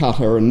jet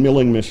cutter and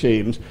milling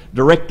machines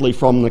directly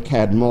from the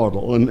CAD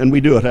model. And we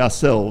do it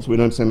ourselves. We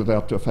don't send it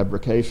out to a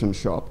fabrication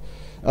shop.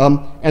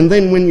 And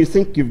then when you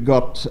think you've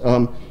got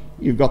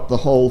the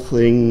whole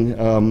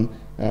thing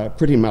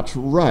pretty much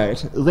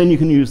right, then you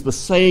can use the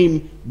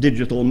same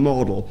digital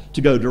model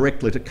to go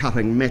directly to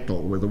cutting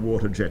metal with a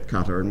water jet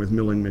cutter and with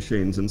milling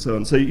machines and so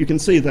on. So you can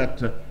see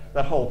that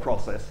whole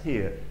process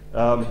here.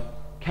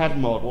 CAD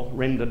model,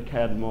 rendered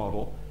CAD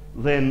model.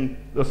 Then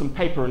there's some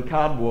paper and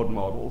cardboard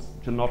models,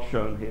 which are not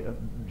shown here,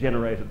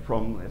 generated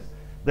from this.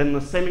 Then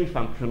the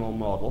semi-functional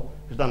model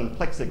is done in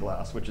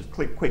plexiglass, which is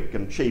quick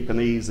and cheap and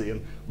easy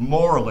and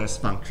more or less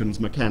functions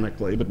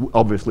mechanically, but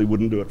obviously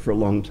wouldn't do it for a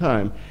long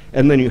time.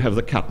 And then you have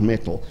the cut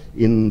metal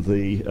in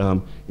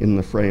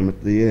the frame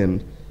at the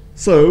end.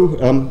 So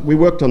we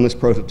worked on this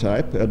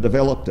prototype,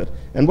 developed it,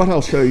 and what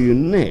I'll show you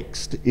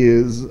next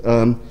is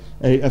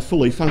a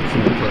fully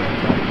functional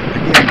prototype.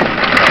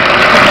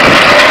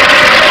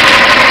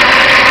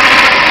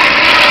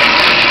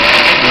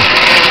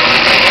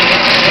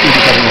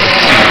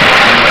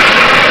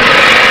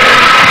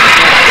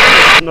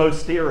 Again, no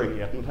steering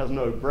yet, and it has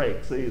no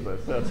brakes either.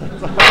 So it's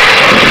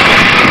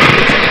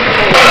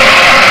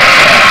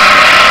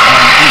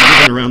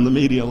around the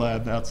media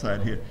lab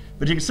outside here,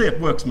 but you can see it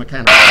works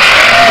mechanically.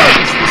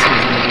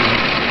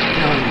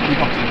 We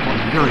got to the point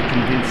of a very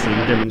convincing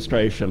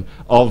demonstration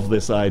of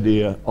this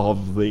idea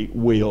of the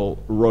wheel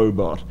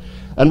robot.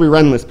 And we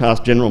ran this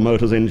past General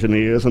Motors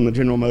engineers, and the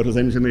General Motors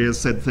engineers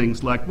said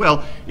things like,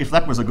 well, if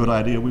that was a good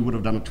idea, we would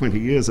have done it 20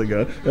 years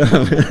ago.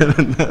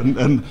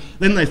 and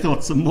then they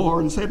thought some more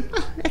and said,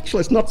 actually,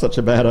 it's not such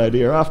a bad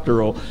idea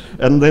after all.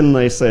 And then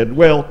they said,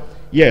 well,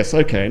 yes,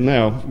 okay,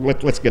 now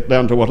let's get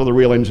down to what are the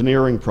real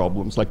engineering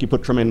problems. Like you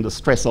put tremendous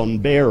stress on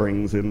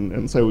bearings,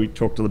 and so we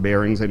talked to the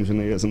bearings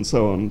engineers and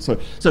so on.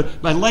 So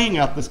by laying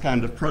out this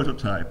kind of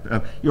prototype,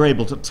 you're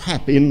able to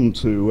tap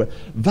into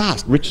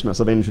vast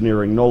richness of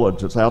engineering knowledge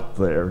that's out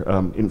there,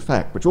 in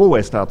fact, which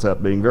always starts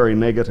out being very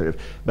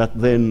negative, but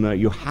then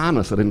you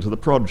harness it into the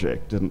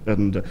project.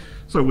 And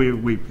so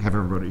we have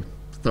everybody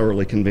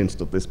thoroughly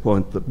convinced at this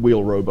point that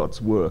wheel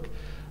robots work.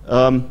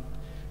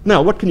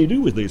 Now, what can you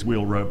do with these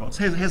wheel robots?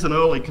 Here's an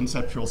early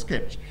conceptual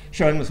sketch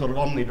showing the sort of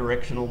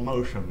omnidirectional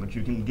motion that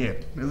you can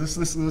get. Now,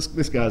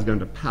 this guy's going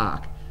to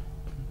park.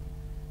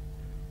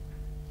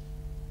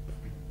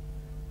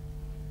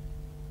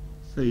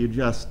 So you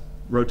just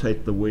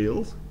rotate the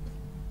wheels,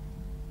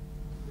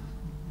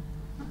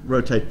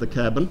 rotate the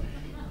cabin,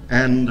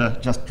 and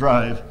just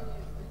drive.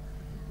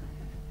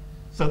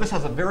 So this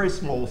has a very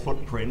small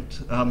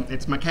footprint.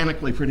 It's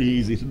mechanically pretty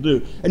easy to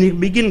do. And you can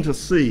begin to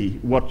see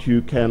what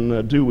you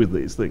can do with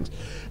these things.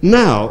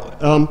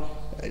 Now,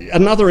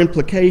 another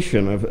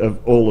implication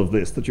of all of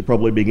this that you're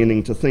probably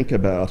beginning to think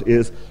about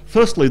is,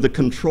 firstly, the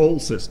control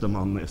system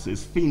on this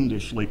is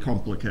fiendishly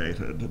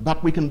complicated,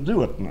 but we can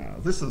do it now.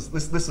 This is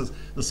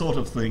the sort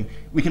of thing,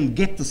 we can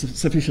get the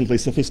sufficiently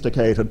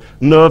sophisticated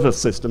nervous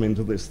system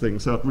into this thing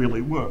so it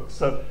really works.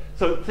 So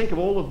think of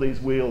all of these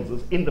wheels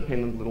as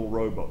independent little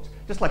robots,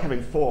 just like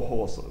having 4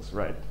 horses,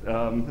 right?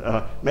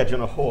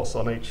 Imagine a horse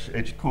on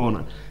each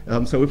corner.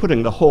 So we're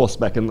putting the horse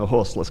back in the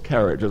horseless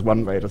carriage is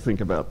one way to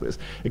think about this,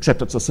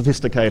 except it's a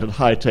sophisticated,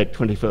 high-tech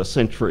 21st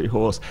century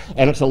horse,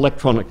 and it's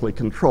electronically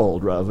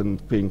controlled rather than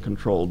being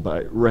controlled by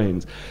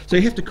reins. So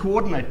you have to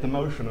coordinate the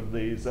motion of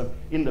these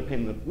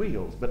independent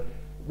wheels, but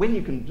when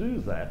you can do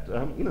that,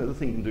 you know, the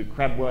thing can do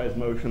crabwise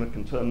motion, it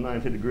can turn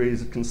 90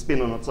 degrees, it can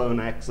spin on its own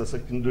axis,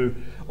 it can do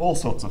all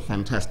sorts of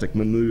fantastic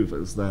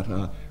maneuvers that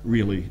are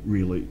really,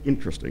 really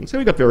interesting. So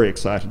we got very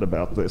excited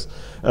about this.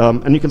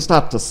 And you can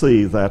start to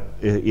see that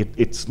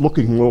it's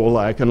looking more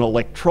like an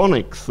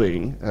electronic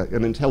thing,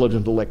 an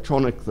intelligent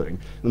electronic thing,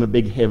 than a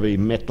big, heavy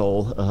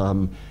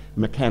metal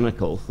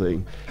mechanical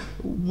thing.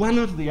 One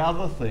of the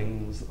other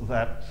things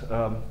that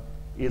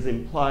is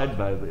implied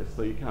by this,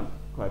 so you can't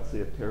quite see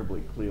it terribly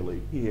clearly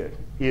here,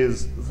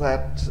 is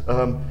that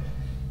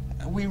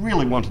we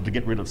really wanted to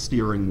get rid of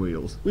steering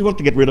wheels. We want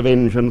to get rid of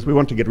engines, we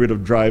want to get rid of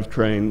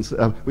drivetrains,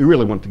 we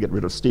really want to get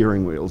rid of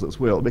steering wheels as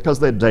well, because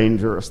they're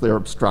dangerous, they're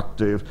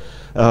obstructive,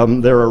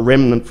 they're a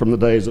remnant from the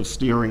days of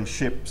steering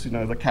ships, you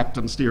know, the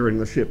captain steering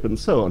the ship and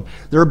so on.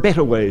 There are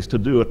better ways to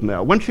do it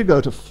now. Once you go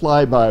to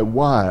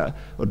fly-by-wire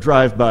or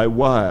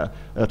drive-by-wire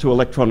to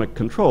electronic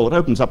control, it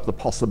opens up the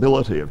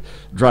possibility of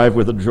drive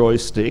with a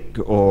joystick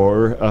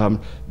or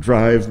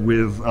drive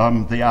with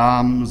the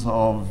arms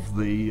of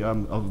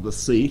the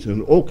seat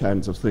and all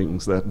kinds of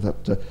things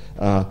that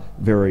are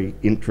very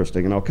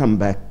interesting. And I'll come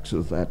back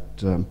to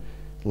that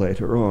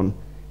later on.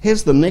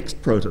 Here's the next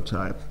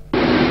prototype.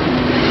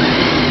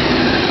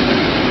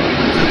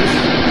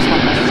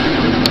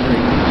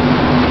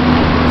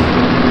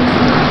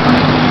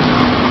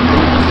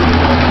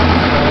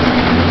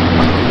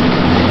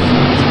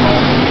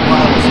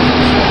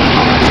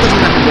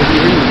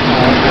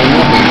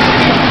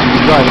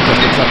 Drive it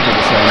just exactly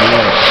the same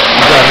way.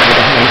 You drive it with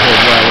a handheld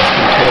wireless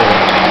controller.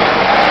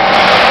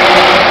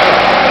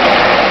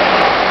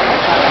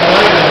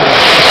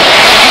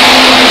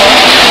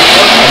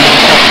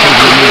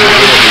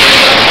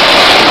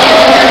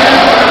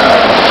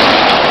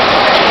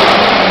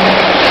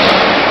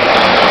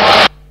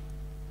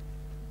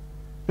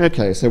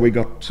 Okay, so we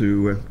got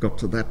to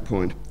that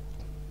point.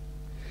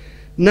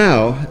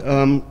 Now,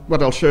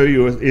 what I'll show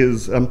you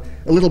is a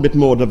little bit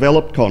more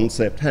developed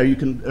concept, how you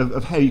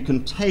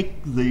can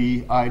take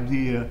the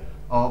idea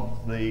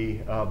of the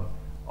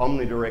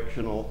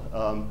omnidirectional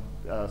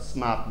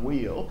smart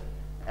wheel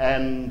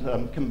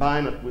and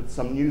combine it with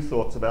some new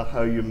thoughts about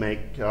how you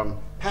make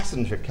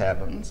passenger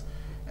cabins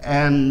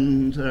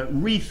and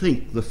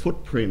rethink the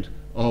footprint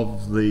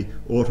of the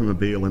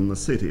automobile in the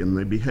city and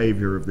the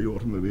behavior of the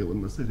automobile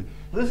in the city.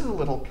 This is a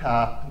little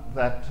cart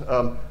that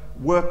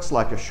works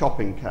like a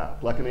shopping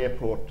cart, like an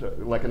airport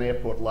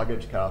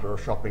luggage cart or a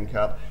shopping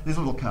cart. These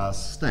little cars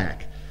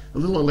stack. The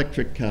little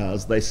electric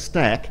cars, they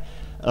stack.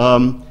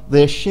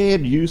 They're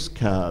shared use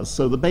cars,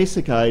 so the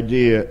basic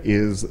idea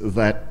is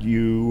that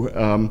you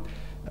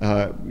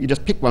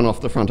just pick one off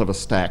the front of a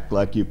stack,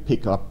 like you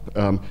pick up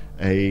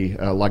a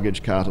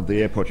luggage cart at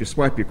the airport. You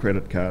swipe your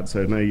credit card,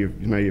 so now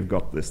you've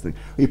got this thing.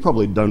 You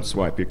probably don't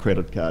swipe your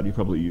credit card, you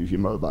probably use your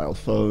mobile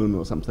phone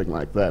or something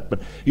like that,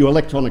 but you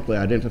electronically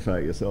identify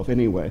yourself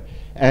anyway.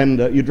 And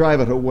you drive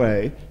it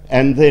away,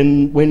 and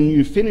then when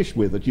you finish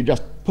with it, you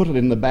just put it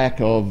in the back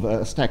of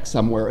a stack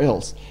somewhere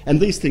else. And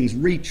these things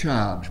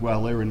recharge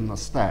while they're in the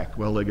stack,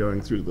 while they're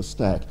going through the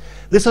stack.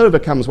 This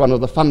overcomes one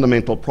of the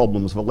fundamental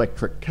problems of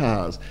electric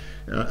cars.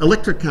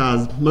 Electric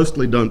cars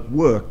mostly don't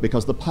work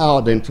because the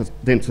power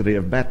density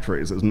of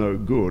batteries is no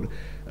good.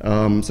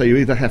 So you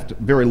either have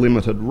very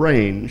limited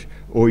range,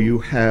 or you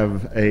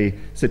have a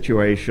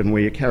situation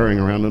where you're carrying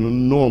around an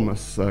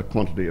enormous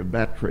quantity of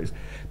batteries.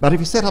 But if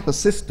you set up a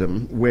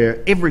system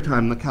where every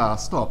time the car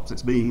stops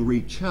it's being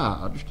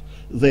recharged,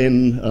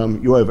 then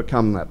you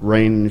overcome that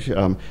range.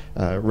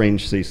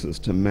 Range ceases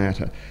to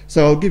matter.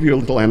 So I'll give you a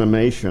little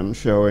animation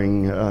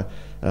showing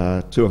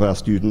two of our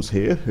students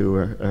here who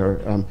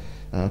are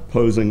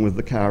posing with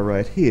the car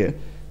right here.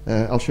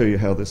 I'll show you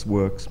how this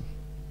works.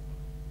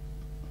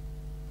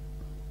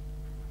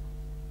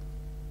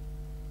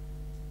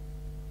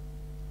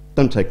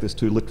 Don't take this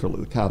too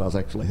literally. The car does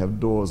actually have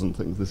doors and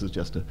things. This is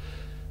just a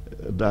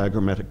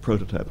diagrammatic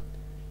prototype.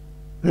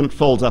 And it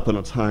folds up on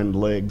its hind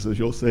legs, as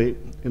you'll see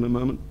in a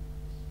moment.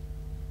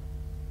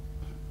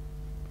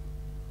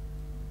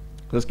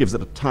 This gives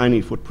it a tiny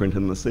footprint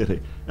in the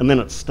city, and then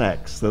it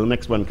stacks. So the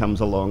next one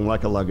comes along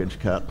like a luggage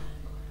cart.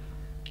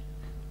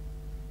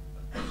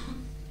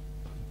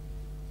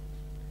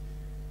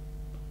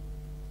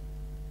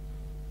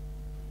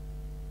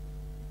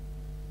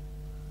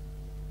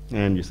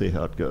 And you see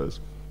how it goes.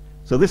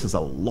 So this is a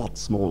lot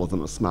smaller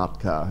than a smart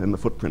car in the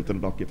footprint that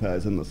it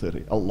occupies in the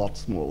city, a lot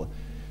smaller.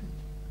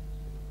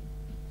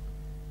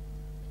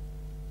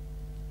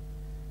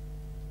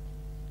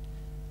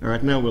 All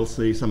right, now we'll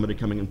see somebody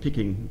coming and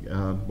picking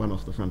one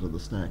off the front of the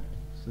stack.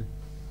 See?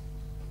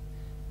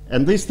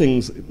 And these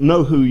things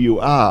know who you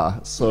are,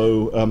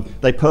 so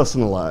they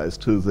personalize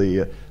to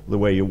the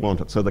way you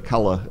want it. So the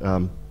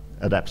color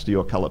adapts to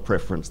your color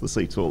preference, the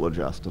seats all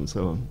adjust and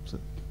so on. So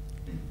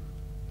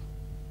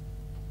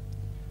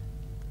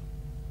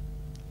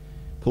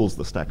pulls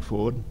the stack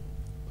forward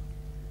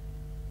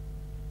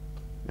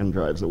and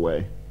drives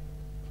away.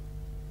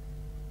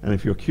 And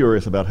if you're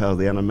curious about how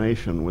the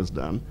animation was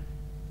done,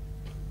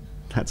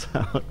 that's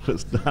how it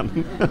was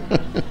done.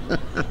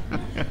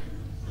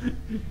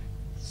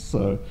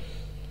 So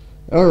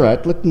All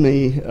right, let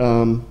me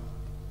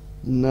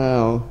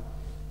now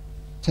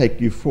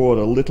take you forward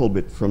a little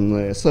bit from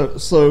there.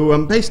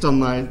 So based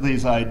on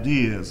these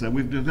ideas,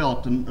 we've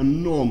developed an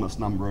enormous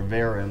number of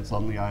variants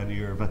on the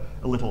idea of a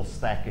little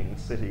stacking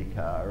city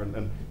car,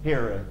 and here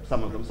are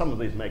some of them. Some of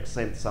these make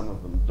sense, some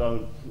of them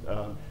don't.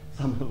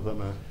 Some of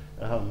them are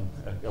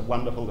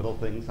wonderful little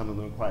things, some of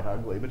them are quite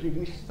ugly. But you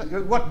can,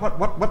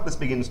 what this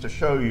begins to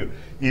show you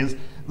is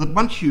that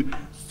once you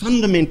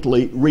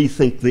fundamentally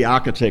rethink the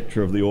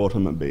architecture of the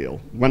automobile,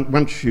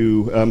 once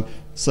you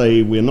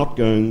say we're not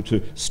going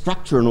to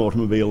structure an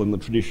automobile in the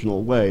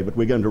traditional way, but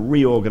we're going to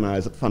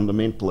reorganize it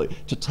fundamentally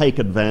to take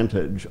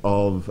advantage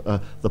of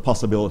the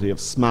possibility of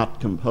smart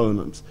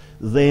components,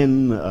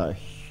 then a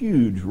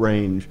huge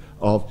range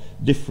of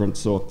different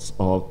sorts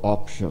of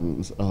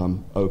options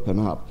open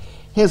up.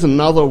 Here's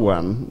another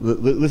one.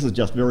 This is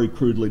just very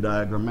crudely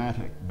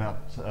diagrammatic,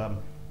 but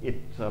it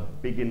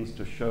begins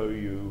to show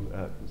you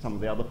some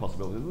of the other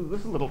possibilities. This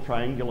is a little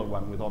triangular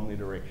one with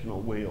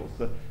omnidirectional wheels.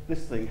 So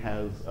this thing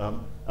has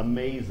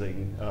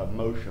amazing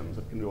motions.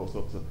 It can do all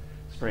sorts of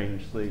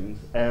strange things.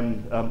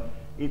 And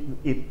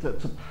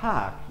to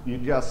park, you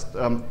just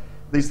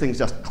these things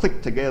just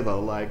click together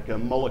like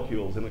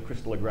molecules in a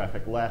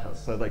crystallographic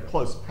lattice. So they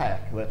close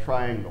pack, they're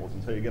triangles,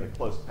 and so you get a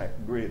close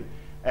packed grid.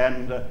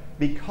 And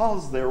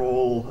because they're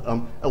all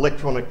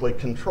electronically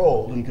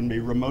controlled and can be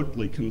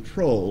remotely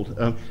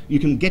controlled, you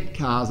can get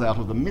cars out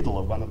of the middle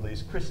of one of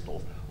these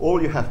crystals.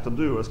 All you have to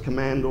do is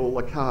command all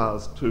the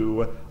cars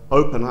to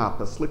open up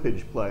a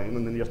slippage plane,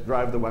 and then you just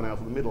drive the one out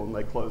of the middle and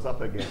they close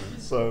up again.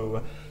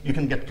 So you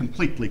can get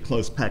completely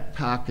close-packed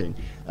parking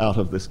out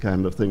of this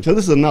kind of thing. So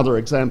this is another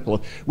example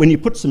of when you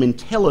put some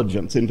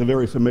intelligence into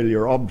very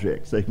familiar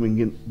objects, they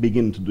can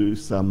begin to do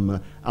some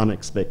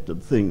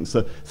unexpected things.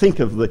 So think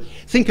of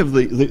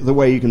the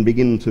way you can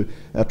begin to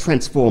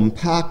transform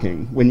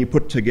parking when you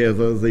put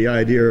together the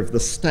idea of the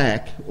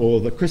stack or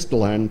the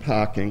crystalline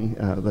parking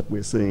that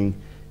we're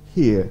seeing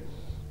here.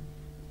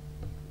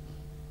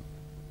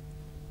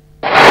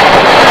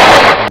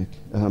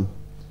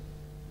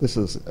 This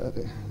is,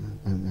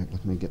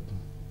 let me get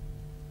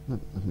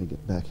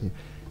back here.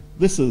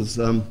 This is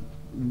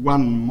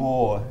one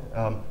more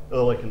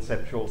early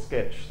conceptual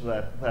sketch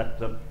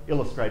that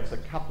illustrates a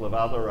couple of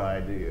other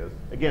ideas.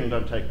 Again,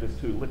 don't take this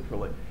too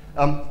literally.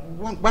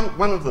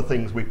 One of the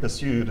things we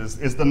pursued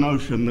is the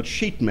notion that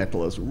sheet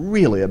metal is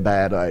really a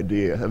bad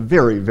idea, a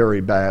very, very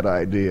bad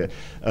idea.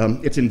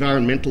 It's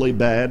environmentally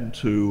bad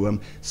to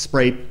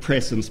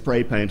press and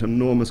spray paint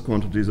enormous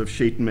quantities of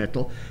sheet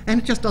metal, and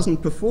it just doesn't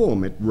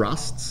perform. It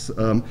rusts.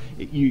 When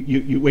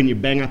you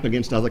bang up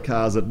against other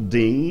cars, it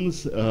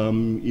dings.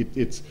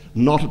 It's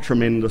not a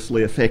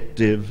tremendously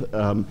effective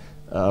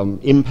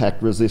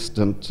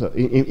impact-resistant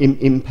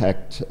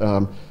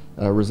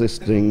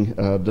resisting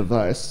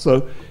device.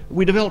 So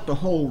we developed a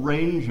whole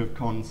range of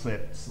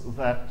concepts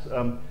that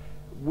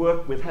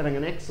work with having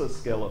an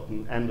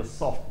exoskeleton and a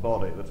soft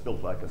body that's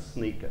built like a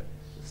sneaker.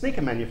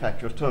 Sneaker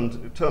manufacturers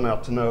turn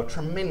out to know a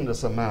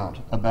tremendous amount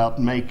about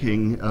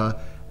making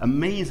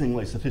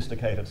amazingly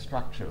sophisticated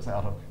structures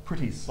out of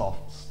pretty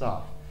soft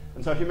stuff.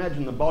 And so if you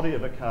imagine the body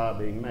of a car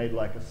being made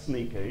like a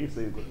sneaker, you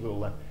see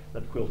all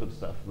that quilted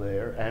stuff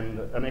there, and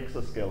an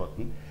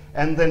exoskeleton,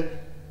 and then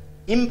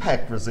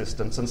impact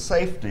resistance and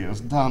safety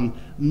is done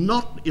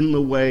not in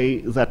the way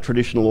that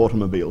traditional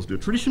automobiles do.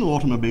 Traditional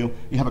automobile,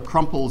 you have a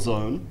crumple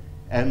zone,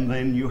 and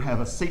then you have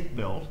a seat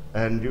belt,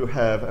 and you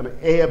have an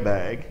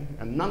airbag,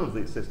 and none of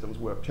these systems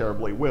work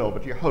terribly well,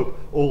 but you hope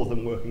all of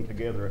them working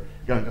together are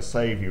going to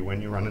save you when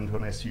you run into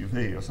an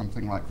SUV or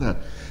something like that.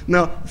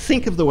 Now,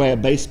 think of the way a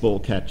baseball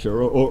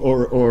catcher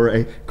or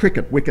a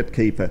cricket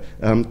wicket-keeper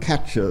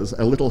catches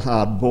a little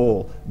hard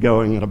ball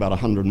going at about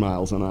 100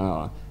 miles an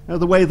hour. Now,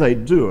 the way they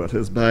do it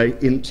is by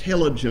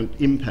intelligent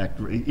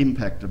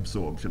impact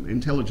absorption,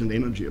 intelligent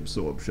energy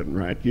absorption,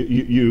 right?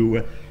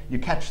 You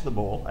catch the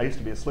ball. I used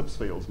to be a slips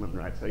fieldsman,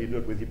 right? So you do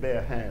it with your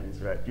bare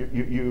hands, right?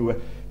 You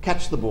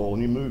catch the ball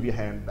and you move your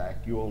hand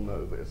back. You all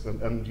know this,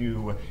 and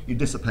you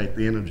dissipate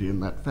the energy in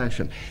that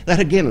fashion. That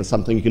again is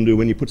something you can do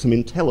when you put some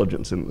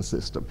intelligence in the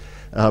system.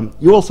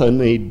 You also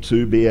need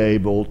to be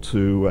able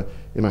to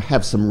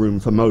have some room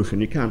for motion.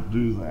 You can't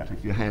do that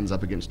if your hand's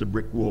up against a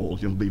brick wall.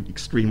 It'll be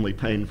extremely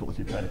painful if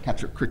you try to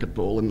catch a cricket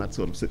ball in that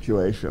sort of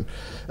situation.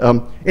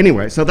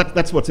 Anyway, so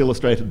that's what's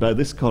illustrated by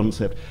this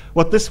concept.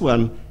 What this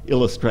one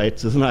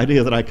illustrates is an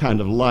idea that I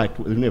kind of liked,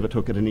 but we never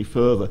took it any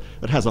further.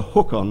 It has a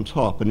hook on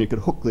top, and you could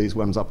hook these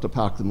ones up to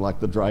park them like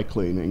the dry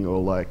cleaning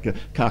or like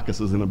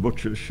carcasses in a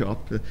butcher's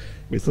shop.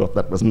 We thought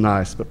that was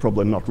nice, but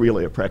probably not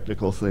really a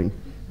practical thing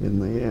in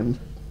the end.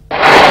 Okay,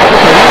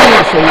 now I'm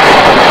going to show you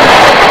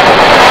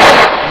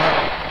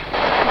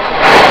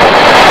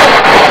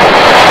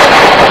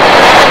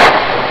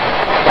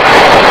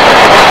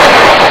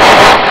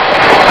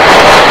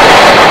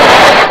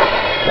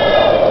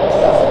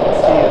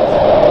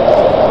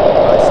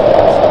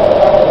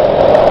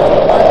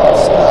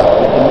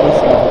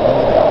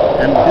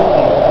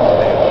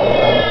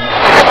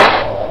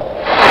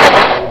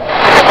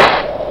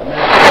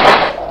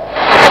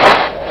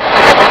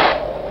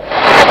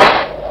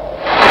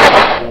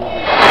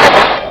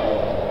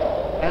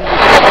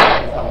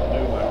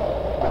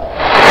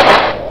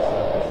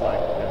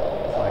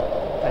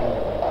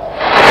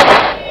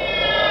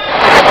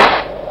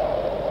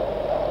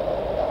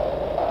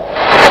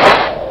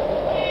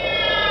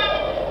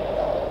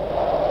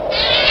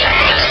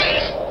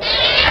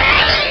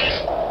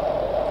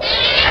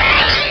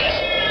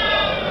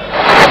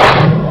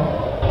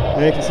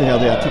to see how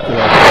the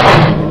articulator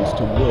begins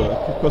to work.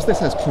 Of course, this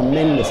has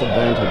tremendous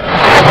advantages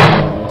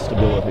in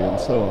stability and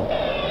so on.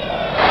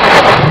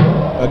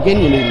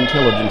 Again, you need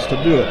intelligence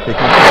to do it, because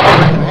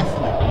like an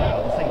athlete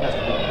now, the thing has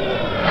to be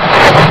coordinated.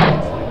 The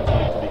limbs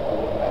need to be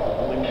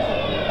coordinated. The limbs are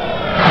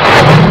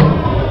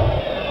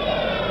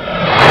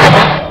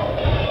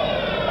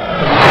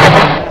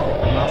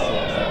the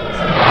muscles that we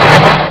see,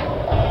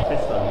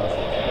 festo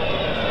muscles.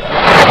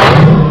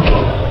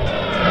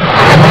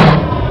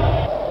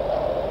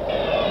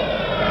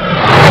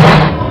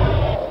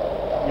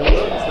 You'll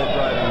notice they're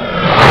driving.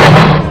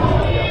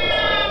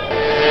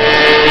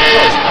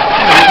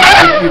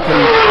 You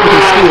can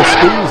steer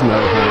skis no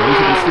hands,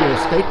 you can steer a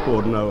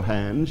skateboard no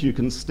hands, you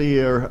can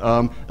steer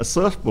a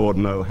surfboard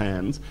no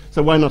hands,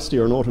 so why not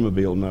steer an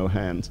automobile no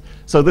hands?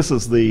 So this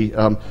is the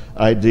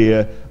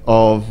idea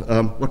of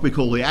what we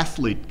call the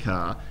athlete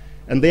car.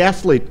 And the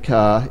athlete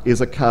car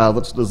is a car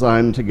that's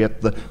designed to get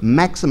the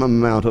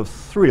maximum amount of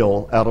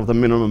thrill out of the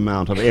minimum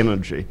amount of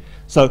energy.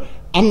 So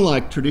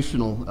unlike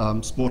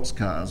traditional sports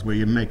cars, where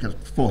you make a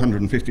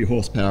 450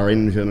 horsepower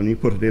engine and you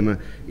put it in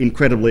an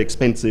incredibly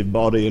expensive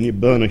body and you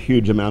burn a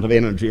huge amount of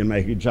energy and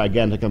make a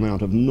gigantic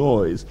amount of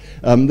noise,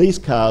 these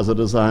cars are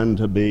designed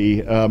to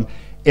be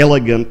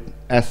elegant,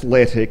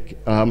 athletic,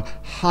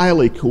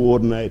 highly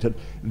coordinated,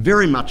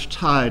 very much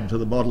tied to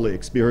the bodily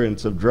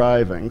experience of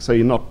driving, so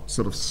you're not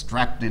sort of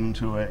strapped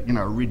into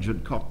a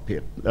rigid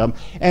cockpit.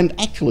 And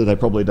actually they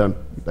probably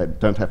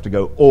don't have to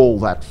go all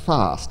that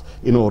fast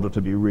in order to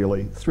be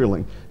really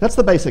thrilling. That's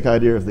the basic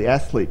idea of the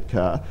athlete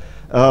car.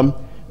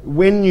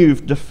 When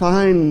you've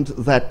defined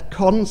that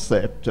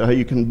concept,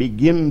 you can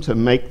begin to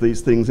make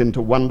these things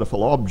into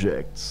wonderful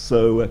objects.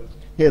 So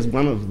here's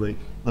one of the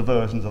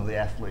versions of the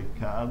athlete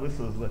car. This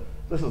is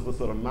the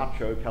sort of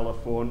macho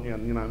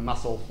Californian,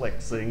 muscle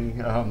flexing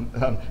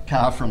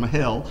car from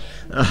hell,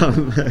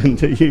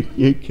 and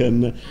you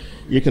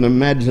can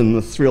imagine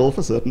the thrill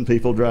for certain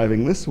people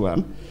driving this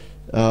one.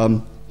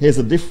 Here's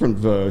a different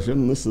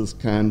version. This is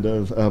kind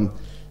of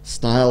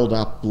styled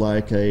up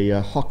like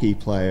a hockey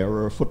player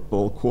or a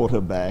football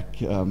quarterback.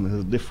 There's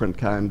a different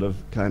kind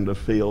of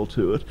feel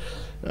to it.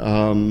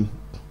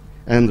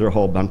 And there are a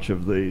whole bunch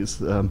of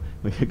these.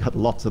 We've got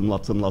lots and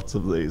lots and lots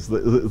of these.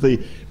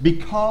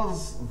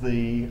 Because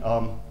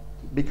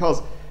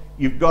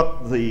you've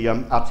got the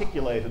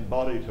articulated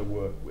body to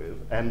work with,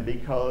 and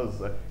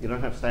because you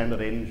don't have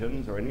standard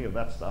engines or any of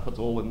that stuff, it's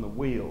all in the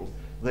wheels,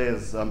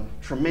 there's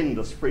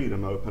tremendous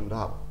freedom opened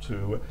up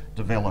to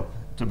develop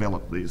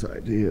these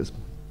ideas.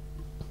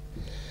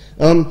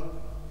 So I'm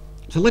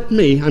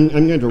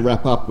going to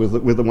wrap up with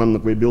the one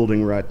that we're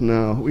building right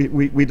now.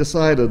 We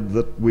decided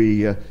that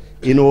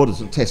in order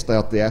to test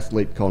out the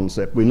athlete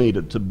concept, we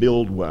needed to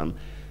build one.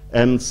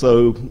 And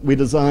so we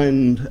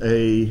designed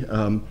a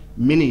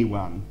mini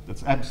one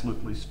that's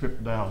absolutely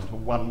stripped down to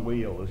one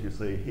wheel, as you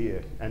see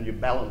here, and you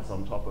balance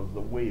on top of the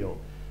wheel.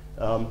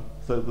 So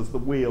there's the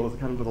wheel, there's a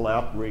kind of little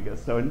outrigger.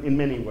 So in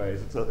many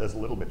ways, it's a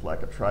little bit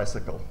like a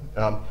tricycle.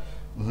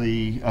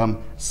 The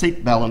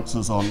seat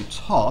balances on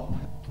top,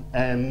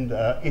 and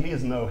it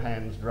is no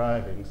hands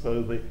driving.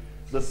 So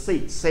the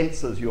seat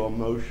senses your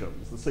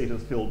motions. The seat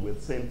is filled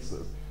with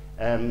sensors.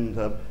 And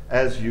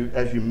as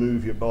you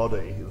move your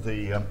body,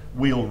 the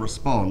wheel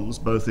responds,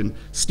 both in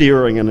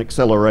steering and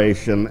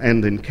acceleration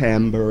and in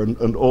camber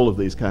and all of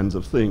these kinds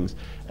of things.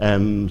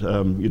 And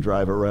you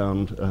drive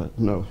around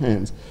no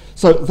hands.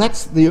 So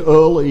that's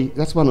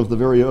one of the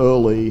very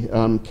early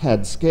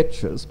CAD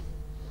sketches.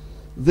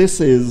 This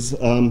is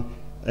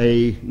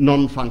a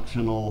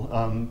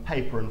non-functional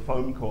paper and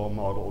foam core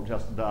model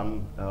just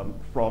done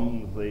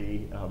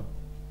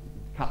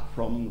cut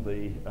from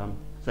the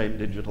same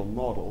digital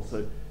model.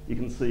 So you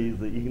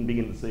can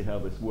begin to see how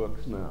this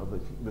works now.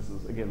 This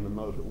is again the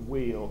motor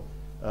wheel.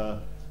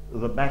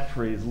 The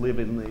batteries live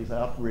in these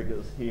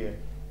outriggers here,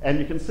 and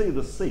you can see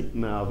the seat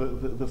now.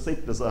 The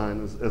seat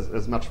design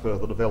is much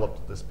further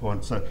developed at this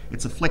point. So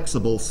it's a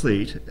flexible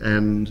seat,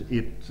 and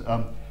it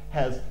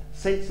has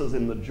sensors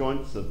in the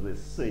joints of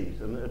this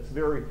seat, and it's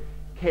very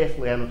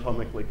carefully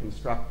anatomically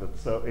constructed.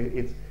 So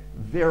it's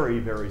very,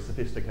 very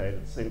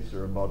sophisticated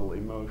sensor of bodily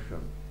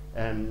motion.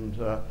 And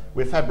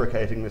we're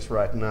fabricating this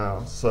right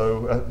now.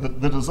 So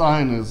the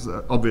design is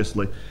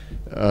obviously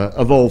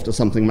evolved to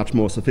something much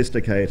more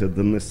sophisticated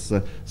than this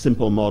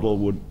simple model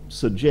would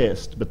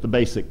suggest, but the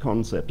basic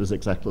concept is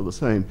exactly the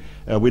same.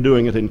 We're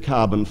doing it in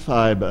carbon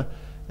fiber,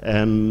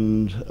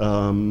 and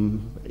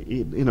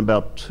in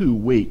about 2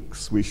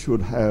 weeks we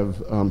should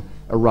have a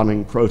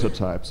running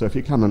prototype. So if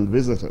you come and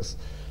visit us,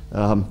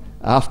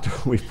 after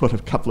we've put a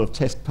couple of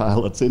test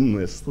pilots in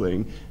this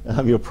thing,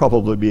 you'll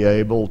probably be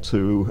able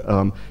to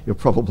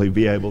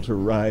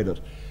ride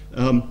it.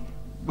 One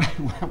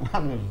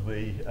of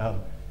the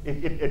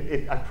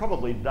it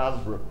probably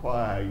does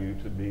require you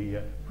to be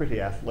pretty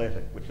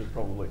athletic, which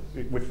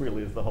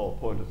really is the whole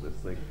point of this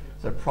thing.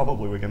 So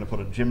probably we're going to put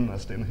a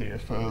gymnast in here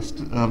first.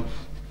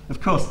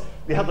 Of course,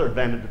 the other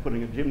advantage of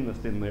putting a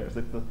gymnast in there is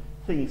if the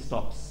thing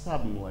stops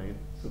suddenly, it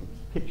sort of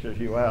pitches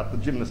you out, the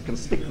gymnast can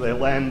stick their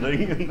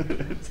landing, and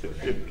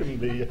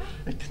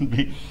it can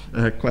be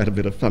quite a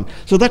bit of fun.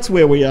 So that's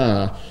where we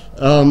are.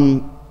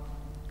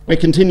 We're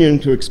continuing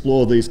to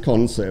explore these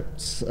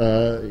concepts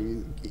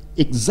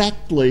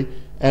exactly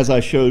as I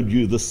showed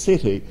you the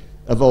city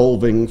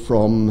evolving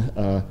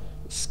from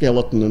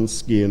skeleton and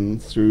skin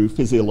through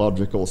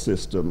physiological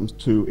systems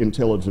to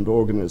intelligent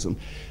organism.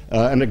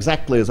 And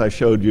exactly as I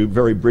showed you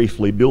very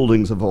briefly,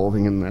 buildings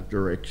evolving in that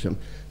direction.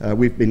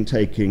 We've been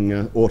taking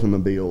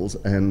automobiles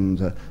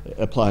and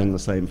applying the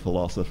same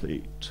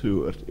philosophy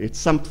to it. It's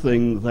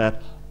something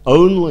that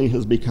only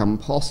has become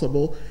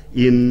possible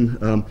in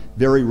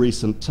very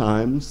recent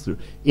times through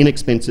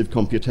inexpensive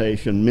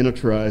computation,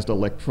 miniaturized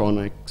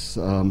electronics,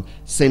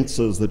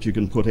 sensors that you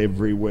can put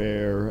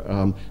everywhere,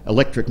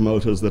 electric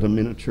motors that are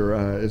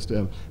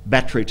miniaturized,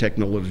 battery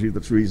technology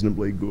that's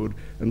reasonably good,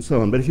 and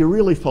so on. But if you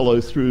really follow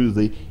through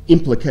the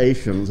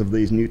implications of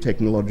these new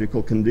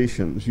technological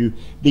conditions, you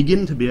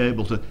begin to be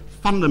able to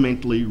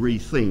fundamentally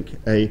rethink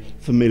a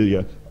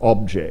familiar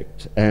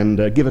object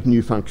and give it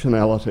new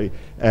functionality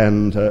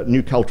and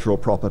new cultural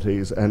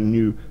properties and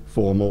new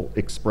formal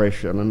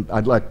expression. And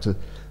I'd like to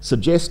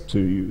suggest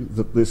to you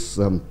that this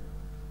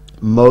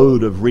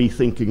mode of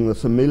rethinking the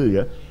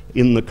familiar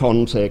in the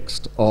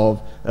context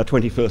of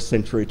 21st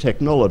century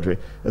technology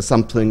is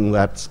something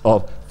that's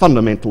of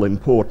fundamental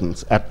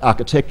importance at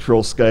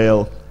architectural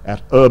scale,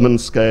 at urban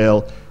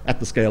scale, at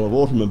the scale of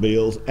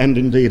automobiles, and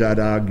indeed, I'd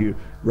argue,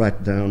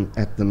 right down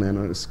at the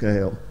nano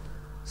scale.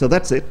 So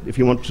that's it. If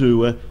you want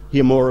to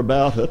hear more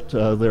about it,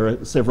 there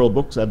are several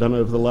books I've done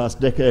over the last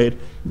decade,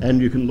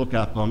 and you can look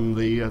up on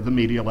the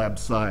Media Lab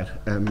site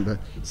and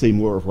see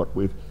more of what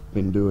we've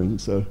been doing.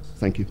 So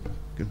thank you.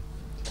 Good.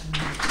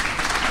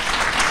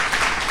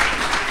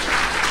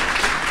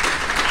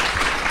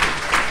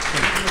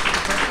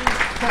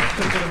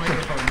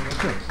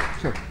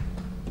 Sure.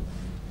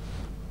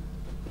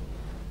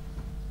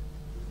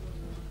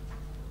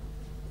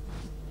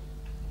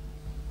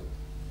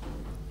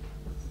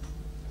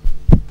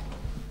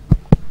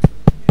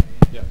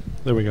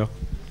 There we go.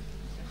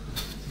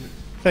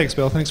 Thanks,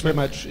 Bill. Thanks very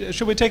much.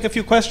 Should we take a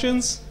few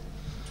questions?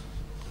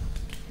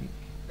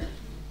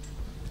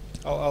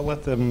 I'll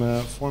let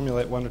them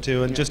formulate one or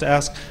two and just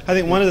ask. I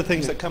think one of the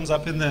things that comes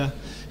up in the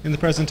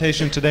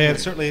presentation today, and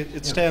certainly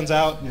it stands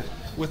out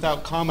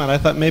without comment, I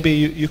thought maybe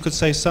you could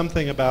say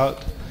something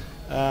about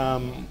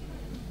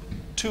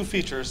two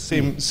features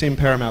seem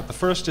paramount. The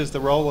first is the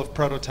role of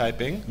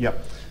prototyping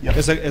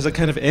as a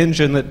kind of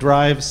engine that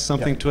drives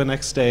something to a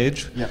next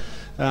stage.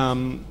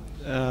 And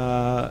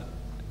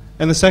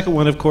the second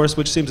one, of course,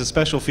 which seems a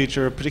special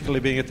feature, particularly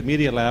being at the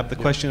Media Lab, the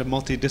question of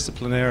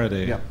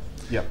multidisciplinarity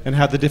and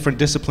how the different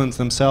disciplines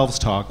themselves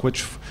talk,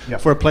 which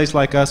for a place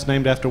like us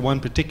named after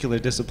one particular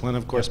discipline,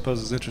 of course,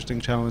 poses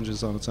interesting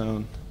challenges on its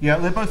own. Yeah,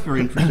 they're both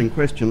very interesting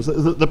questions.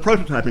 The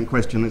prototyping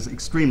question is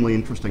extremely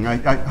interesting.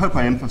 I hope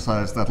I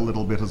emphasized that a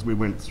little bit as we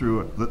went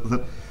through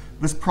it.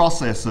 This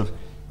process of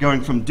going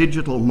from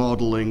digital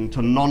modeling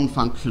to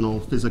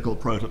non-functional physical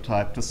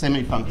prototype to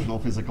semi-functional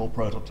physical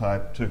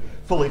prototype to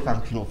fully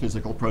functional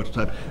physical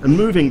prototype, and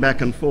moving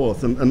back and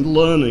forth and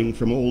learning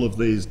from all of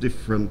these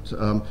different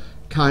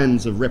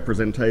kinds of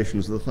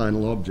representations of the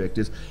final object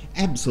is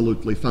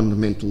absolutely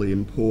fundamentally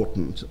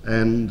important.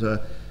 And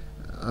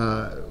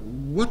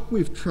what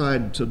we've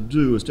tried to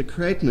do is to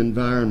create an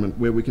environment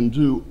where we can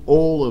do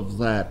all of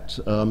that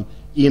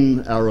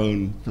in our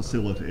own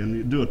facility, and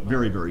you do it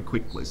very, very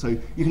quickly. So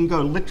you can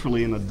go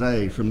literally in a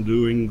day from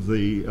doing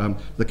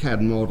the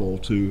CAD model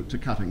to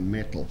cutting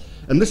metal.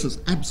 And this is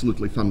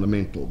absolutely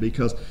fundamental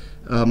because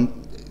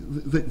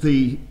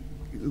the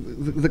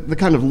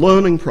kind of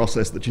learning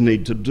process that you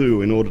need to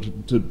do in order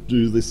to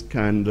do this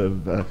kind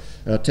of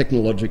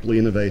technologically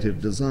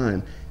innovative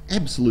design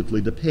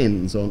absolutely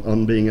depends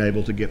on being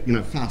able to get,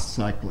 fast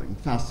cycling.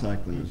 Fast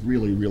cycling is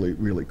really, really,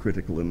 really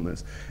critical in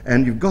this.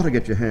 And you've got to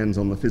get your hands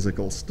on the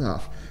physical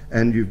stuff,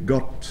 and you've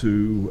got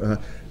to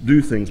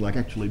do things like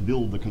actually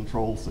build the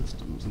control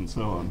systems and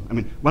so on. I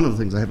mean, one of the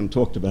things I haven't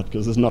talked about,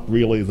 because there's not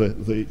really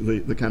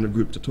the kind of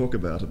group to talk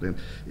about it in,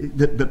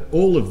 that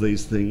all of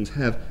these things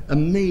have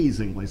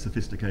amazingly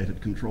sophisticated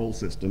control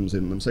systems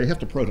in them. So you have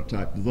to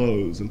prototype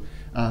those, and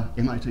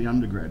MIT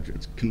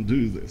undergraduates can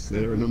do this.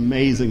 They're an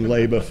amazing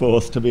labor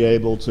force to be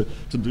able to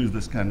do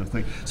this kind of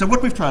thing. So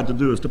what we've tried to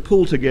do is to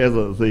pull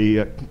together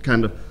the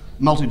kind of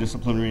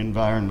multidisciplinary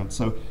environment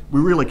so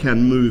we really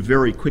can move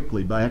very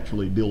quickly by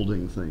actually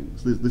building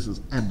things. This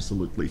is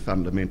absolutely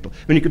fundamental. I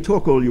mean, you could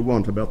talk all you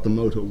want about the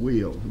motor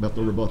wheel, about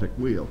the robotic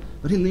wheel,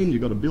 but in the end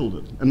you've got to build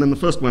it. And then the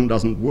first one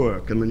doesn't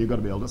work, and then you've got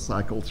to be able to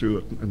cycle through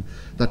it and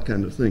that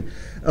kind of thing.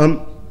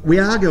 We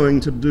are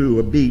going to do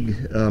a big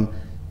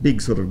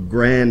sort of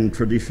grand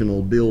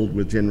traditional build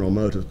with General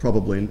Motors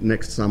probably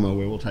next summer,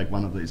 where we'll take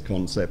one of these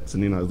concepts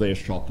and their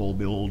shop will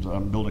build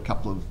a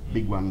couple of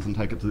big ones and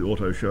take it to the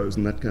auto shows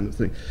and that kind of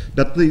thing.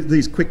 But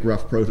these quick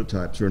rough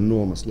prototypes are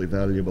enormously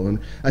valuable, and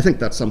I think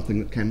that's something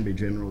that can be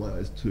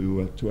generalized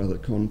to other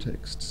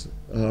contexts.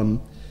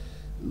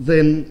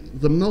 then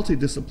the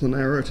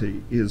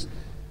multidisciplinarity is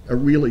a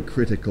really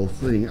critical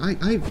thing.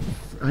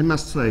 I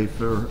must say,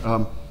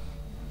 for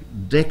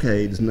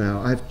decades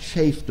now, I've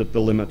chafed at the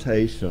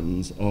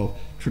limitations of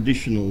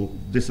traditional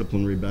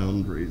disciplinary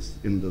boundaries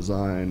in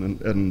design,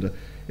 and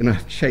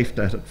I've chafed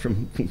at it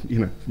from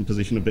from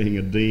position of being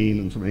a dean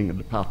and from being a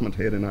department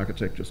head in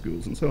architecture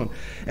schools and so on.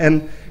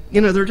 And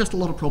there are just a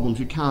lot of problems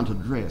you can't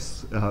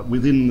address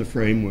within the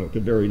framework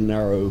of very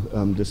narrow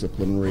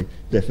disciplinary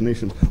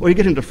definitions. Or you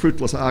get into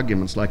fruitless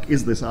arguments like,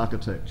 is this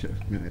architecture?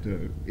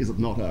 Is it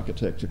not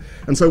architecture?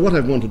 And so what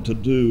I've wanted to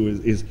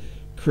do is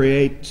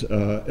create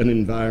an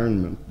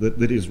environment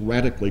that is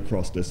radically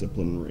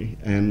cross-disciplinary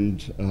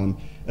and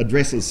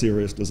addresses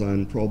serious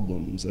design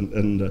problems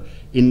and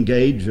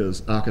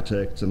engages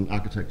architects and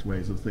architects'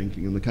 ways of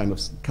thinking and the kind of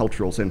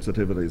cultural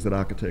sensitivities that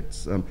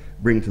architects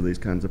bring to these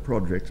kinds of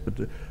projects, but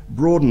to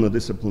broaden the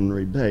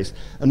disciplinary base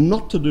and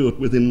not to do it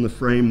within the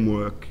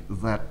framework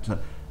that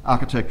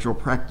architectural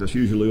practice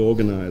usually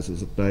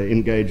organises it by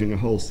engaging a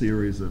whole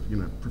series of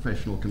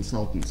professional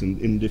consultants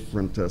in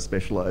different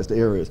specialised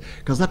areas,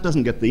 because that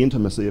doesn't get the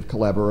intimacy of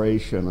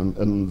collaboration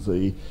and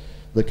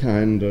the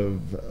kind of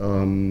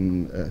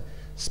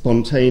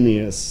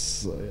spontaneous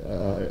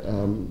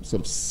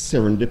sort of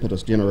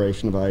serendipitous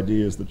generation of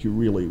ideas that you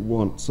really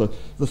want. So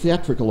the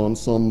theatrical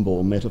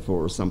ensemble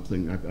metaphor is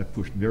something I've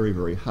pushed very,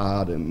 very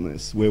hard in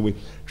this, where we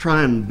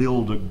try and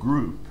build a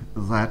group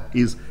that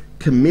is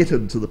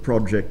committed to the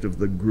project of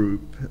the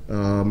group,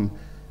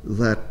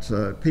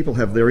 that people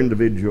have their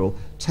individual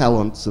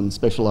talents and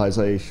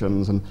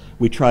specializations, and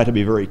we try to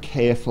be very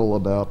careful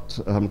about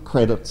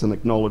credits and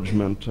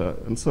acknowledgement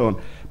and so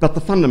on. But the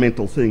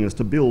fundamental thing is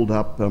to build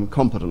up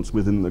competence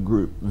within the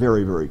group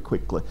very, very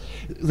quickly.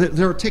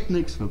 There are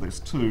techniques for this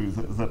too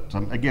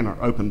that again,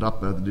 are opened up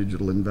by the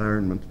digital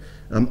environment.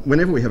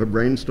 Whenever we have a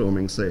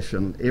brainstorming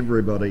session,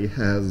 everybody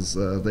has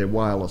their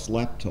wireless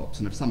laptops,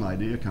 and if some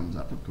idea comes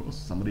up, of course,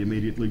 somebody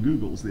immediately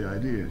Googles the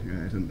idea,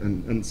 right?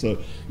 And so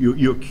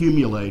you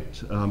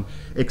accumulate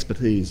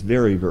expertise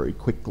very, very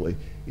quickly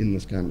in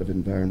this kind of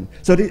environment.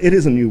 So it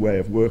is a new way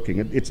of working.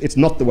 It's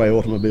not the way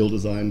automobile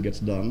design gets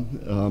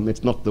done.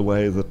 It's not the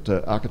way that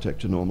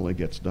architecture normally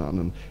gets done,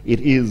 and it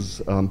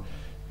is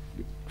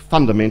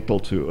fundamental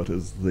to it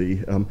is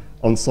the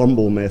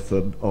ensemble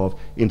method of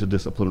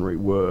interdisciplinary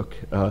work,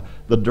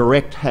 the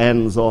direct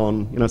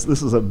hands-on, so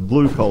this is a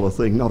blue-collar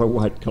thing, not a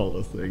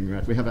white-collar thing,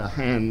 right? We have our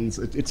hands,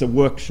 it's a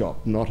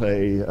workshop, not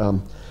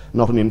an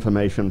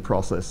information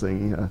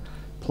processing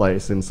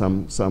place in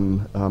some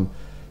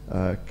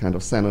kind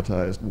of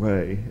sanitized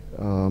way.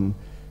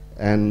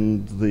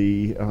 And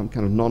the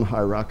kind of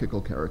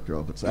non-hierarchical character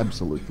of it's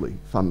absolutely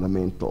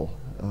fundamental.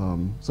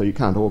 So you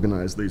can't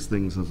organize these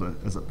things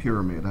as a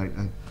pyramid.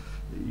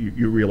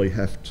 You really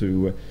have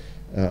to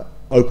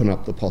open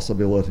up the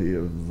possibility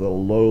of the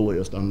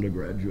lowliest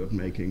undergraduate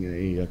making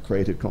a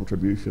creative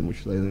contribution,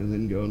 which they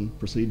then go and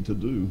proceed to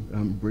do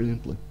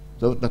brilliantly.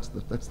 So that's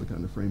the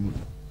kind of framework.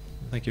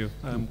 Thank you.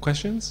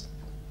 Questions?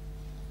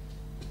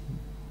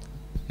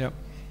 Yep.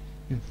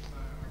 I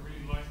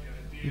really like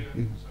the idea.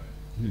 Sorry.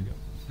 There you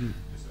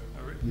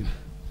go.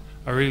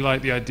 I really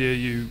like the idea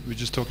you were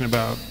just talking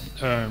about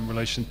in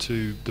relation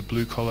to the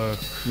blue collar,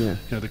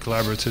 the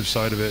collaborative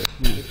side of it.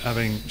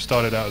 Having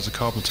started out as a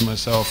carpenter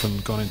myself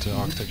and gone into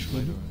architecture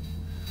later,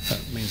 that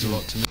means a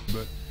lot to me.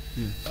 But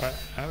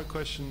I have a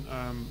question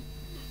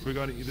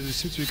regarding, there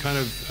seems to be kind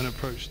of an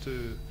approach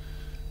to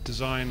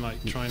design,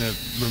 like trying to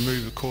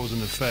remove the cause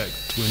and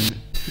effect when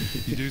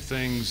you do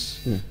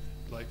things,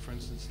 like for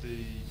instance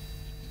the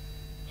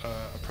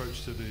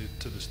approach to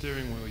the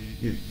steering wheel.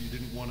 You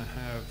didn't want to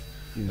have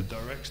a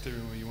direct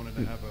steering wheel. You wanted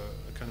to have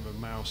a kind of a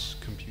mouse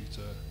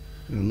computer.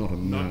 Not a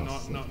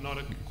mouse. Not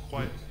a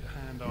quite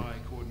hand-eye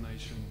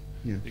coordination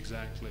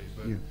exactly.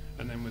 But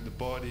and then with the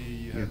body,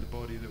 you had the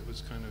body that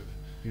was kind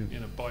of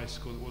in a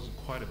bicycle that wasn't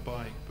quite a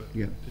bike, but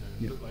it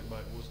looked like a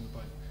bike, wasn't a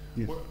bike.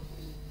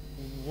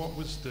 What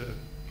was the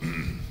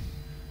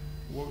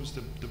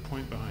the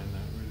point behind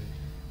that, really?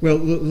 Well,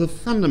 the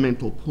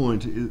fundamental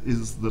point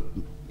is that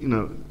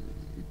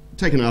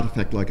take an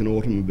artifact like an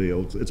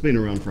automobile. It's been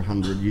around for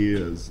 100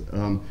 years.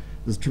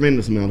 There's a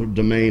tremendous amount of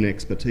domain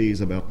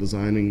expertise about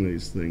designing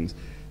these things,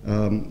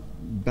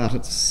 but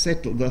it's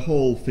settled. The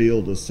whole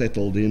field has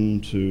settled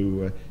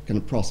into a kind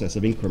of process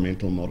of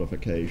incremental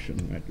modification,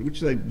 right,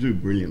 which they do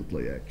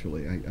brilliantly.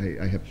 Actually,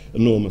 I have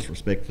enormous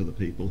respect for the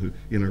people who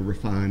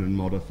refine and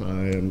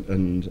modify and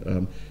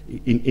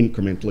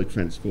incrementally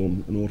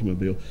transform an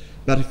automobile.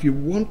 But if you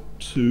want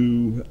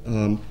to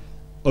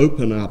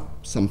open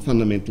up some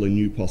fundamentally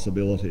new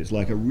possibilities,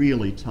 like a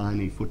really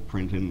tiny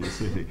footprint in the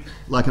city,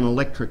 like an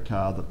electric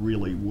car that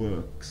really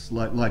works,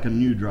 like a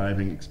new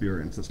driving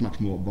experience that's much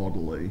more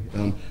bodily,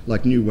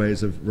 like new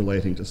ways of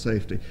relating to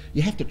safety.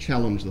 You have to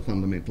challenge the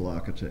fundamental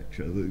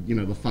architecture,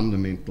 the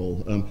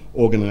fundamental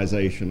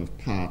organization of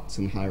parts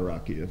and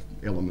hierarchy of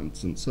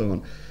elements and so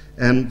on.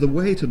 And the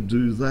way to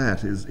do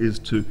that is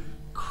to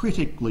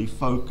critically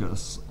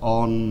focus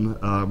on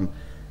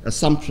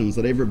assumptions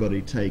that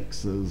everybody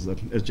takes as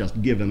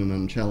just given and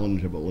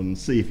unchallengeable, and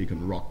see if you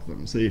can rock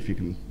them, see if you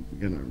can,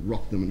 you know,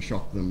 rock them and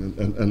shock them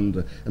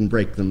and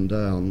break them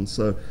down.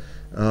 So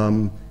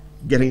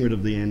getting rid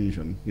of the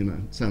engine, you know,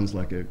 sounds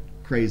like a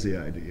crazy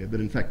idea, but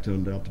in fact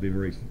turned out to be a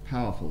very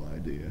powerful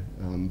idea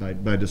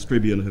by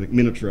distributing,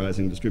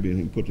 miniaturizing,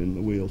 distributing, put in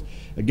the wheels,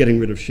 getting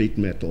rid of sheet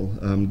metal,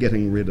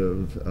 getting rid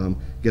of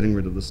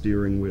the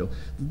steering wheel.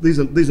 These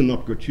are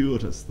not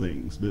gratuitous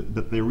things,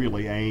 but they're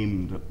really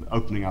aimed at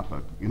opening up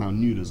a, you know,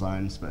 new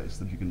design space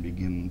that you can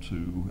begin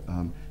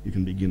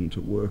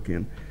to work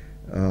in.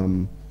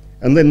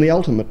 And then the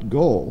ultimate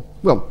goal.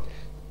 Well,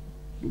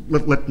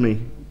 let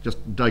me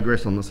just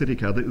digress on the city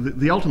car.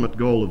 The ultimate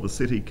goal of the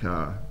city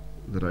car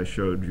that I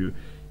showed you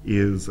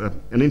is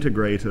an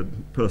integrated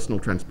personal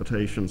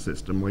transportation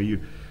system where you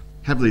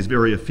have these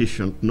very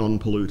efficient,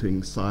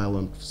 non-polluting,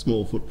 silent,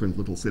 small footprint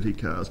little city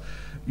cars.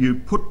 You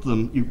put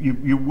them,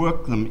 you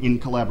work them in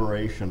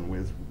collaboration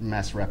with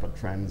mass rapid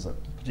transit,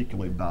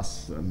 particularly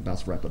bus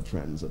rapid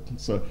transit.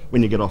 So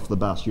when you get off the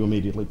bus, you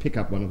immediately pick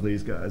up one of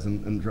these guys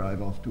and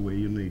drive off to where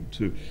you need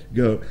to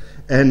go.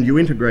 And you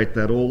integrate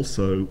that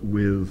also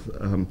with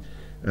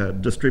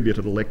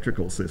distributed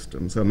electrical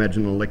system. So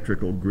imagine an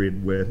electrical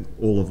grid where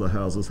all of the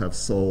houses have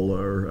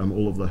solar,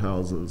 all of the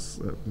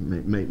houses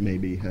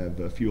maybe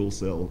have a fuel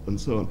cell, and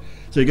so on.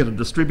 So you get a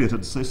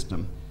distributed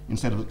system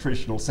instead of the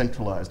traditional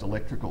centralized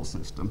electrical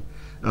system.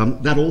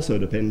 That also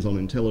depends on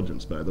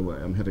intelligence, by the way.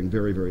 I'm having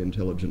very, very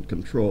intelligent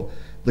control.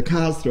 The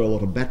cars throw a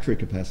lot of battery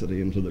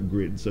capacity into the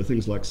grid, so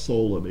things like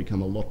solar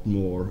become a lot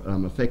more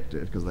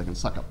effective because they can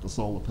suck up the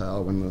solar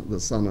power when the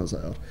sun is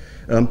out.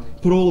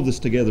 Put all of this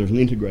together as an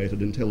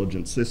integrated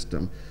intelligent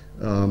system.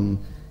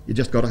 You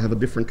just got to have a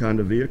different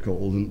kind of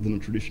vehicle than a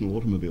traditional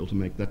automobile to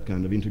make that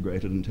kind of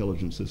integrated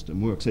intelligent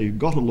system work. So you've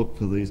got to look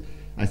for these,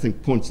 I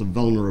think, points of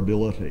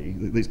vulnerability,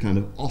 these kind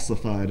of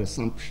ossified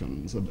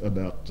assumptions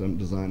about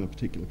design of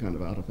particular kind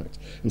of artifacts,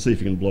 and see if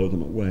you can blow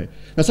them away.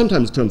 Now,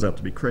 sometimes it turns out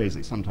to be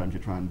crazy. Sometimes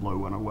you try and blow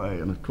one away,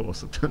 and of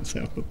course it turns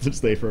out that it's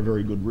there for a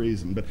very good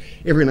reason. But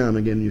every now and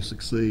again you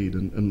succeed,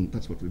 and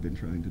that's what we've been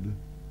trying to do.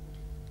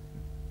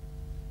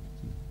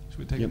 Should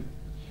we take it?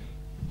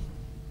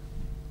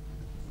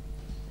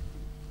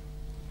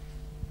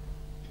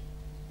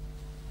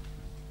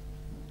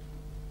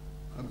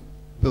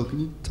 Bill,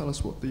 can you tell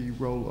us what the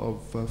role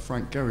of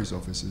Frank Gehry's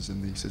office is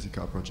in the City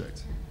Car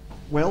project?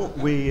 Well,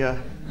 we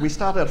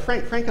started out,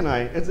 Frank and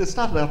I, it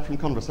started out from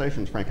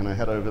conversations Frank and I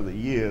had over the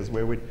years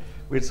where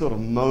we'd sort of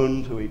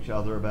moaned to each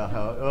other about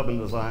how urban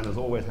designers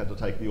always had to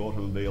take the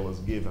automobile as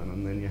given,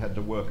 and then you had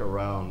to work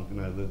around, you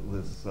know,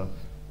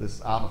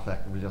 this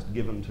artifact that was just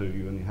given to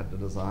you, and you had to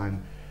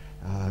design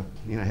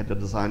had to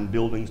design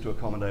buildings to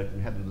accommodate, and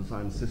you had to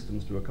design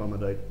systems to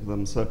accommodate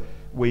them. So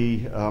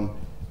we've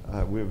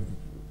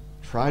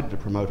tried to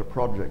promote a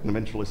project and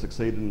eventually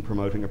succeeded in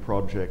promoting a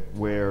project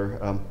where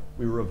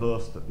we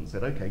reversed it and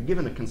said, okay,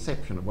 given a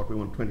conception of what we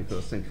want a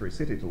 21st century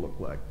city to look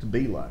like, to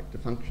be like, to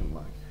function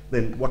like,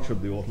 then what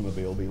should the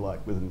automobile be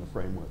like within the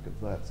framework of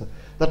that? So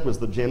that was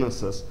the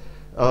genesis.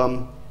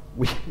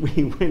 We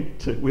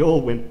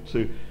all went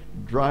to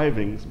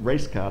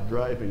race car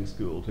driving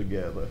school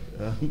together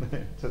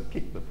to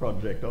kick the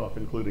project off,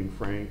 including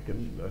Frank,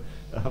 and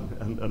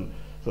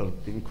sort of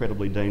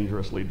incredibly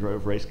dangerously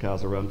drove race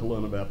cars around to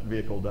learn about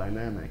vehicle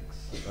dynamics,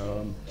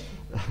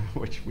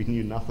 which we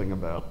knew nothing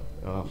about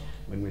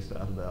when we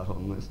started out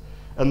on this.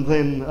 And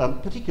then,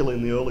 particularly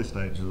in the early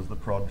stages of the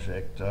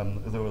project,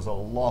 there was a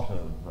lot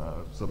of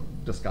sort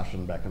of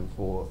discussion back and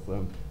forth,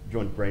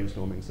 joint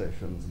brainstorming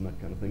sessions and that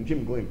kind of thing.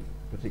 Jim Glimp,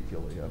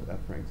 particularly,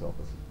 at Frank's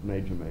office,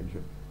 major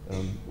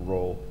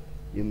role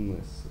in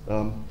this.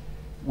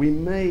 We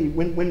may,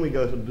 when we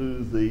go to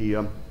do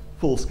the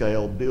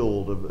full-scale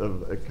build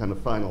of a kind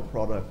of final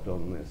product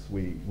on this,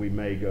 we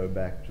may go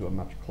back to a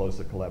much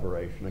closer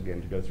collaboration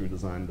again to go through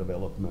design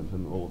development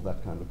and all of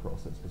that kind of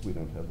process, because we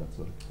don't have that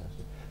sort of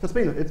capacity. So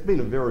it's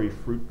been a very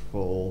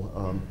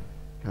fruitful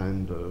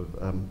kind of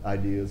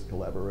ideas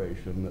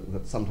collaboration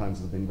that sometimes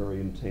has been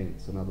very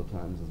intense and other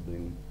times has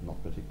been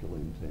not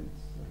particularly intense.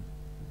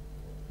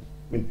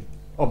 I mean,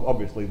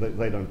 obviously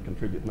they don't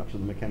contribute much to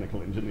the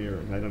mechanical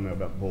engineering. They don't know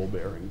about ball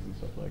bearings and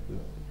stuff like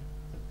this.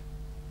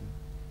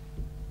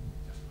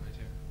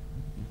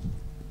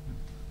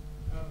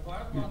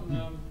 While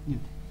one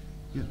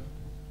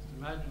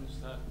imagines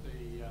that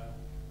the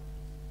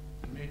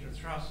major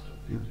thrust of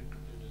the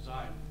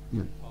design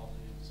of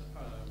these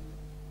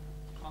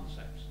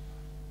concepts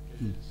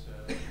is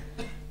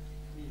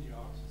media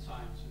arts and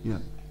sciences in the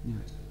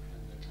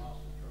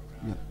master's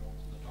program and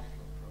also the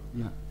doctoral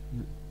program.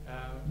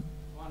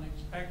 One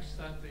expects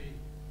that the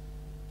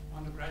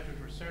undergraduate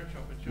research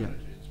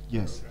opportunities program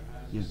has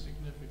a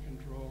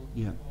significant role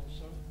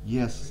also,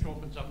 which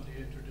opens up the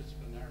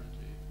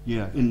interdisciplinarity.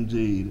 Yeah,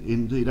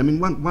 indeed. I mean,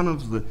 one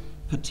of the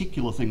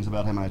particular things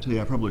about MIT,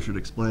 I probably should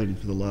explain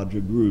for the larger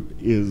group,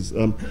 is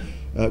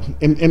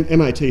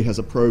MIT has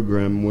a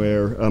program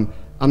where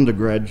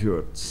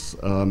undergraduates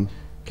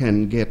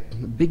can get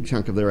a big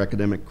chunk of their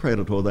academic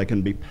credit, or they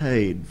can be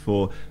paid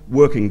for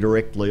working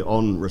directly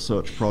on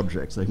research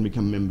projects. They can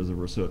become members of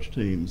research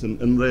teams,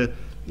 and they're,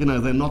 you know,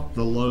 they're not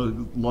the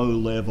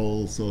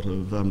low-level sort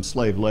of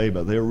slave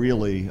labour. They're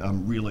really,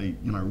 you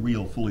know,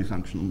 real fully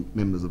functional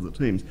members of the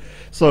teams.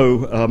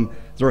 So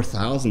there are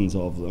thousands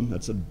of them.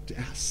 It's an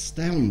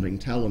astounding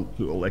talent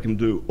pool. They can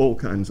do all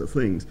kinds of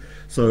things.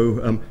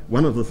 So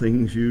one of the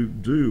things you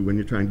do when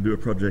you're trying to do a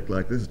project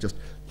like this is just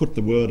put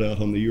the word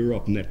out on the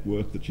Europe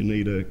network that you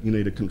need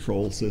a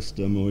control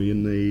system, or you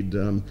need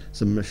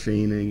some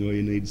machining, or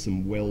you need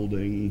some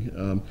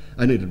welding.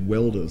 I needed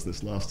welders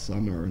this last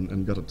summer,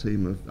 and got a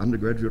team of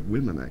undergraduate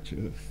women,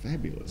 actually. They're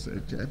fabulous,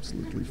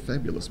 absolutely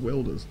fabulous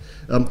welders.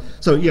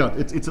 So yeah,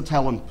 it's a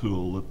talent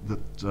pool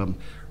that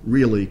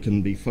really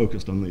can be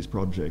focused on these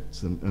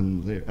projects,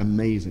 and they're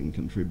amazing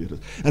contributors.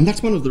 And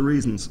that's one of the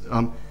reasons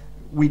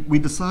we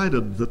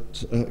decided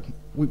that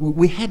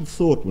we had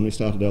thought when we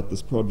started out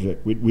this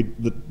project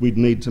that we'd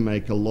need to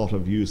make a lot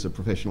of use of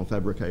professional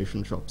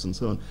fabrication shops and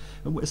so on.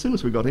 And as soon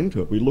as we got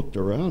into it, we looked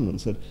around and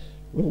said,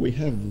 well, we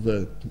have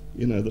the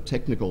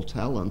technical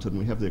talent and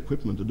we have the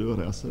equipment to do it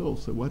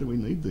ourselves, so why do we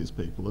need these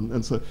people?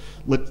 And so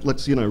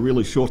let's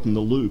really shorten the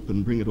loop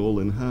and bring it all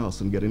in-house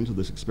and get into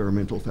this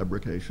experimental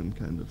fabrication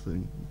kind of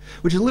thing,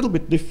 which is a little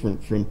bit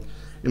different from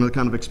the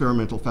kind of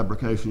experimental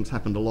fabrications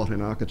happened a lot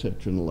in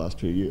architecture in the last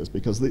few years,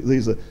 because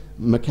these are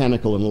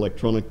mechanical and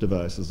electronic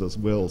devices as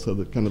well, so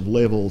that kind of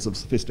levels of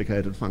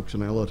sophisticated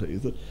functionality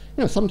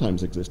that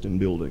sometimes exist in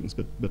buildings,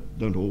 but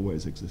don't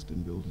always exist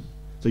in buildings.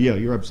 So yeah,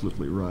 you're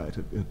absolutely right.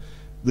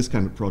 This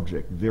kind of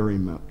project very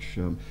much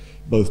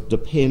both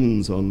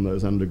depends on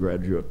those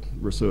undergraduate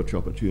research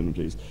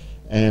opportunities,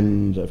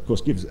 and of course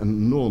gives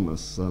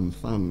enormous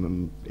fun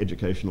and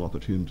educational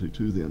opportunity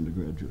to the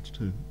undergraduates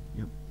too.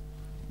 Yep.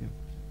 Yep.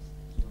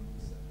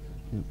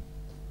 Yep.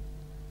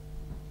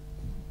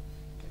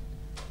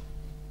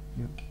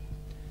 Yep.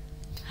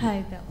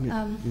 Hi, Bill.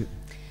 Yeah. Yeah.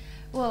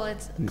 Well,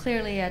 it's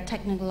clearly a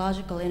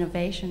technological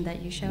innovation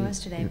that you show us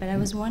today, but I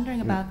was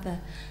wondering about the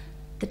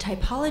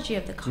typology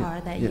of the car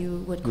that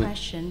you would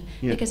question,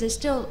 because it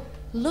still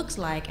looks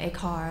like a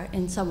car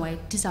in some way,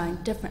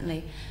 designed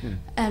differently.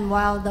 And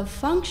while the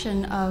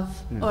function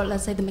of, or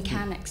let's say the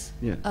mechanics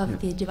of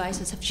the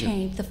devices have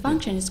changed, the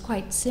function is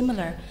quite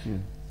similar.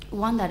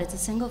 One, that it's a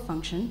single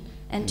function,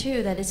 and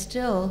two, that it's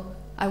still,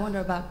 I wonder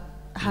about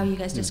how you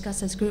guys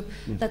discuss as group,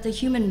 that the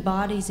human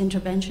body's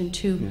intervention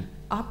to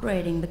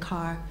operating the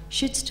car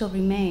should still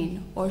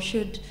remain, or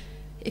should,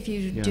 if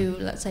you do,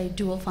 let's say,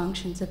 dual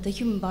functions, that the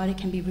human body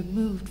can be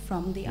removed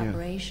from the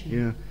operation.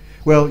 Yeah.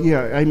 Well,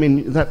 yeah, I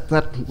mean,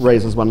 that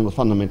raises one of the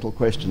fundamental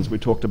questions we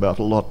talked about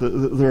a lot.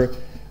 There are,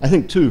 I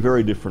think, two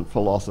very different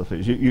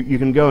philosophies. You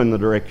can go in the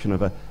direction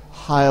of a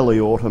highly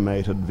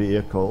automated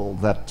vehicle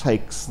that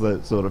takes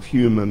the sort of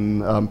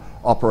human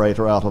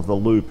operator out of the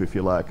loop, if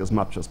you like, as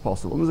much as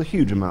possible. And there's a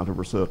huge amount of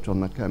research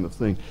on that kind of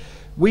thing.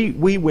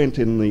 We went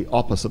in the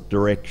opposite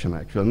direction,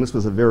 actually, and this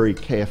was a very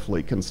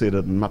carefully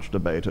considered and much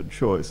debated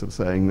choice of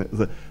saying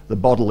that the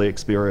bodily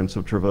experience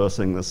of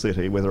traversing the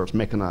city, whether it's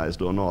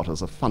mechanized or not,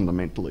 is a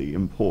fundamentally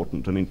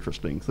important and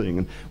interesting thing,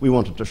 and we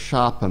wanted to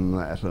sharpen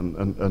that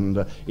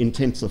and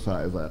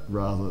intensify that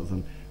rather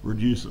than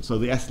reduce it. So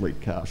the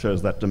athlete car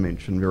shows that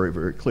dimension very,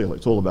 very clearly.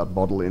 It's all about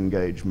bodily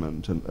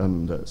engagement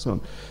and so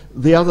on.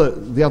 The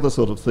other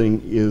sort of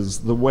thing is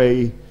the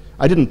way,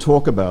 I didn't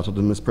talk about it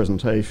in this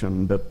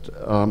presentation, but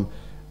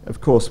of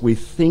course we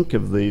think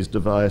of these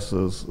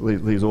devices,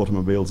 these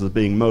automobiles, as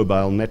being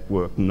mobile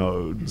network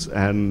nodes,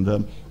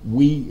 and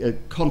we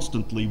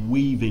constantly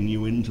weaving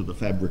you into the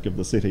fabric of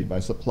the city by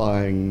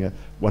supplying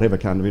whatever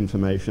kind of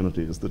information it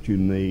is that you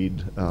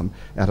need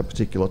at a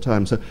particular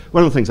time. So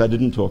one of the things I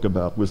didn't talk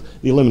about was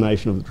the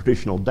elimination of the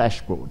traditional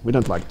dashboard. We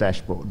don't like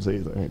dashboards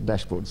either.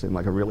 Dashboards seem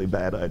like a really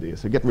bad idea,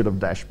 so get rid of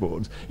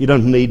dashboards. You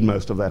don't need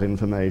most of that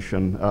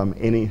information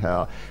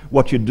anyhow.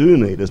 What you do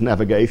need is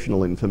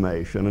navigational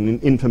information,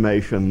 and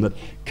information that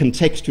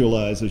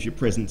contextualizes your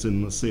presence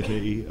in the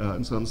city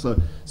and so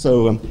on.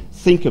 So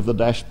think of the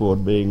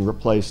dashboard being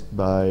replaced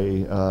by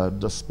a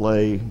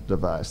display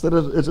device that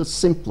is as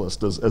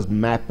simplest as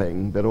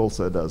mapping, but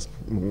also does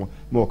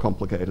more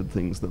complicated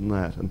things than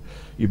that, and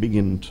you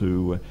begin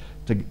to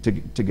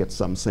get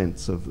some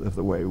sense of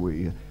the way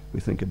we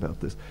think about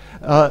this.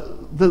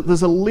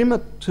 There's a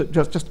limit to,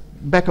 just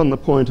back on the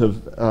point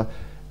of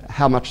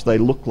how much they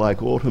look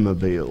like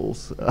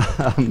automobiles.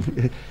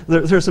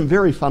 There are some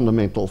very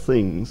fundamental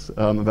things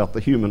about the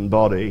human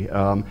body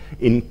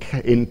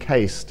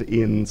encased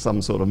in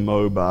some sort of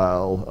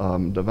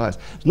mobile device.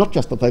 It's not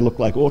just that they look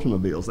like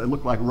automobiles, they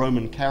look like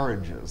Roman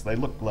carriages, they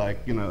look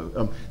like,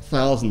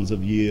 thousands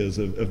of years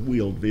of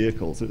wheeled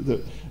vehicles.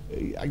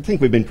 I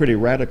think we've been pretty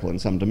radical in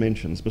some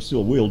dimensions, but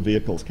still wheeled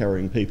vehicles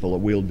carrying people are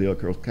wheeled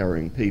vehicles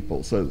carrying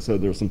people. So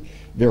there are some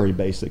very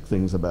basic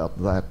things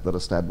about that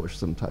establish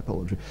some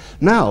typology.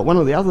 Now, one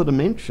of the other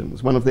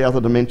dimensions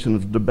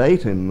of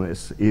debate in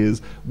this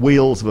is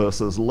wheels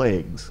versus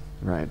legs,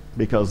 right?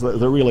 Because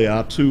there really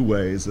are two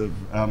ways of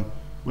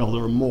Well,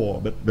 there are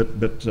more, but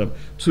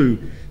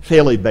two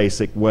fairly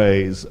basic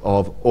ways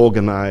of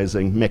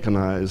organising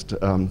mechanised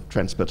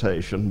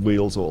transportation,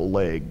 wheels or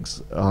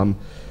legs.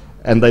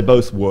 And they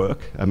both work.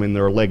 I mean,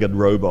 there are legged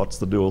robots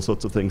that do all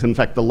sorts of things. In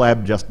fact, the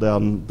lab just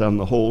down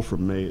the hall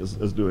from me is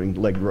doing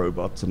leg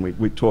robots, and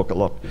we talk a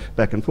lot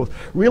back and forth.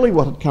 Really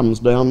what it comes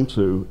down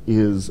to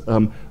is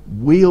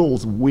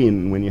wheels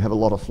win when you have a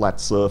lot of flat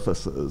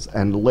surfaces,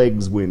 and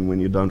legs win when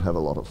you don't have a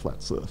lot of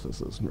flat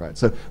surfaces, right?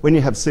 So when you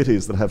have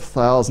cities that have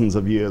thousands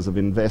of years of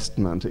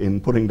investment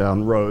in putting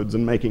down roads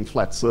and making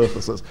flat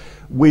surfaces,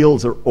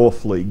 wheels are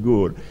awfully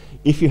good.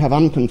 If you have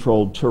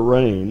uncontrolled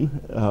terrain,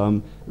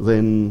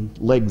 then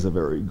legs are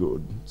very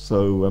good.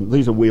 So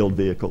these are wheeled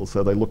vehicles,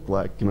 so they look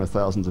like, you know,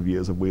 thousands of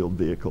years of wheeled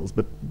vehicles.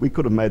 But we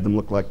could have made them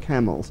look like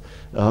camels,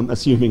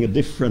 assuming a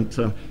different,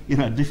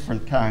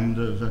 different kind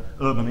of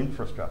urban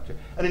infrastructure.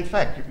 And in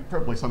fact,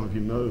 probably some of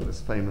you know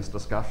this famous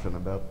discussion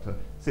about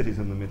cities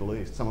in the Middle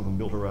East. Some of them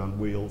built around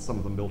wheels, some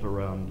of them built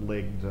around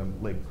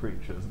legged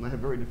creatures, and they have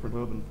very different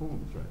urban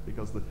forms, right?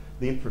 Because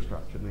the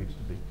infrastructure needs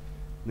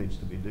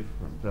to be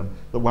different.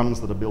 The ones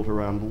that are built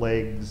around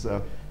legs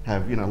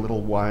have, you know,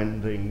 little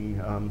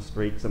winding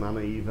streets and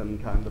uneven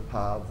kind of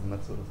paths and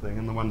that sort of thing,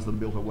 and the ones that are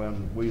built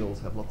around wheels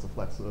have lots of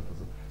flat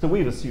surfaces. So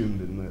we've assumed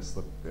in this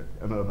that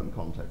an urban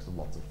context of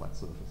lots of flat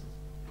surfaces.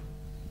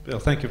 Bill,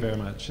 thank you very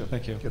much. Sure.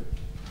 Thank you. Good.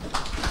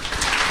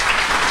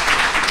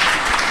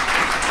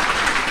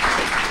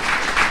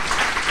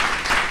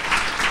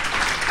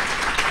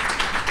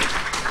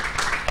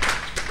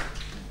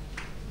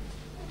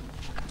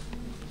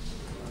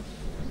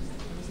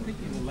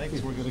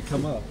 Were going to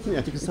come up.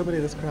 Yeah. Because somebody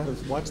in this crowd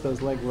has watched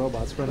those leg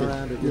robots run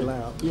around at your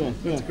lab. Yeah,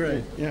 That's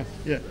great. Yeah.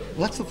 Well,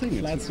 that's the thing.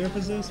 Flat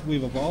surfaces,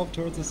 we've evolved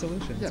towards a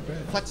solution. Yeah, It's great.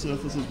 flat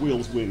surfaces,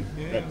 wheels win.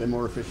 Yeah. Right, they're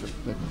more efficient.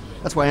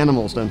 That's why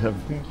animals don't have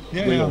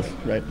wheels,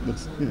 right?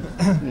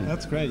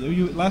 That's great.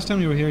 Last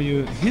time you were here,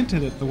 you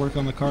hinted at the work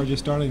on the car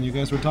just starting. You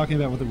guys were talking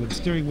about what the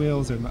steering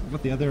wheels and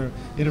what the other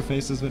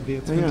interfaces would be.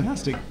 It's a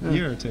fantastic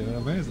year or two.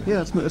 Amazing.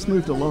 Yeah, it's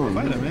moved along.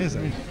 Quite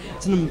amazing.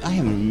 I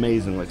have an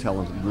amazingly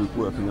talented group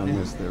working on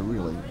this. They're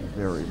really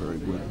very, very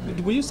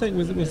good. Were you saying,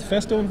 was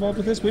Festo involved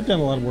with this? We've done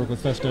a lot of work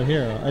with Festo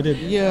here. We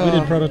Yeah.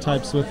 did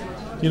prototypes with,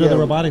 the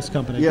robotics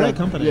company. Yeah, Great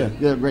company.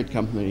 Yeah, great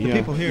company. The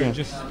people here are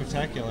just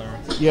spectacular.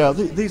 Yeah,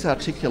 these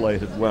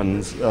articulated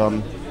ones,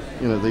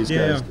 these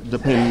guys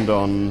depend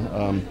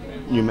on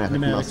pneumatic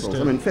muscles.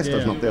 too. I mean,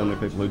 Festo's not the only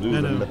people who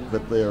do them,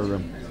 but they're,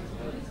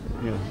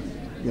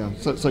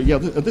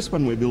 this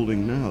one we're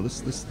building now,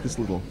 this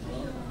little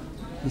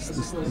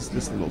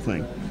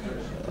thing.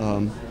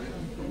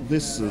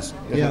 This has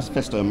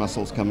Festo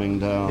muscles coming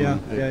down.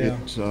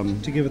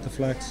 To give it the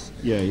flex.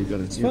 Yeah, you've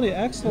got it. It's funny,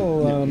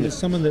 Axel is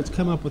someone that's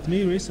come up with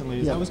me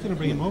recently. I was going to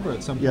bring him over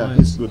at some point. Yeah,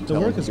 he's good. The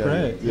work is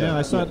great.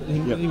 I saw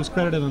he was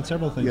credited on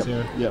several things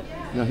here. Yeah,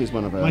 no, he's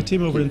one of our... My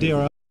team over in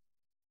DRI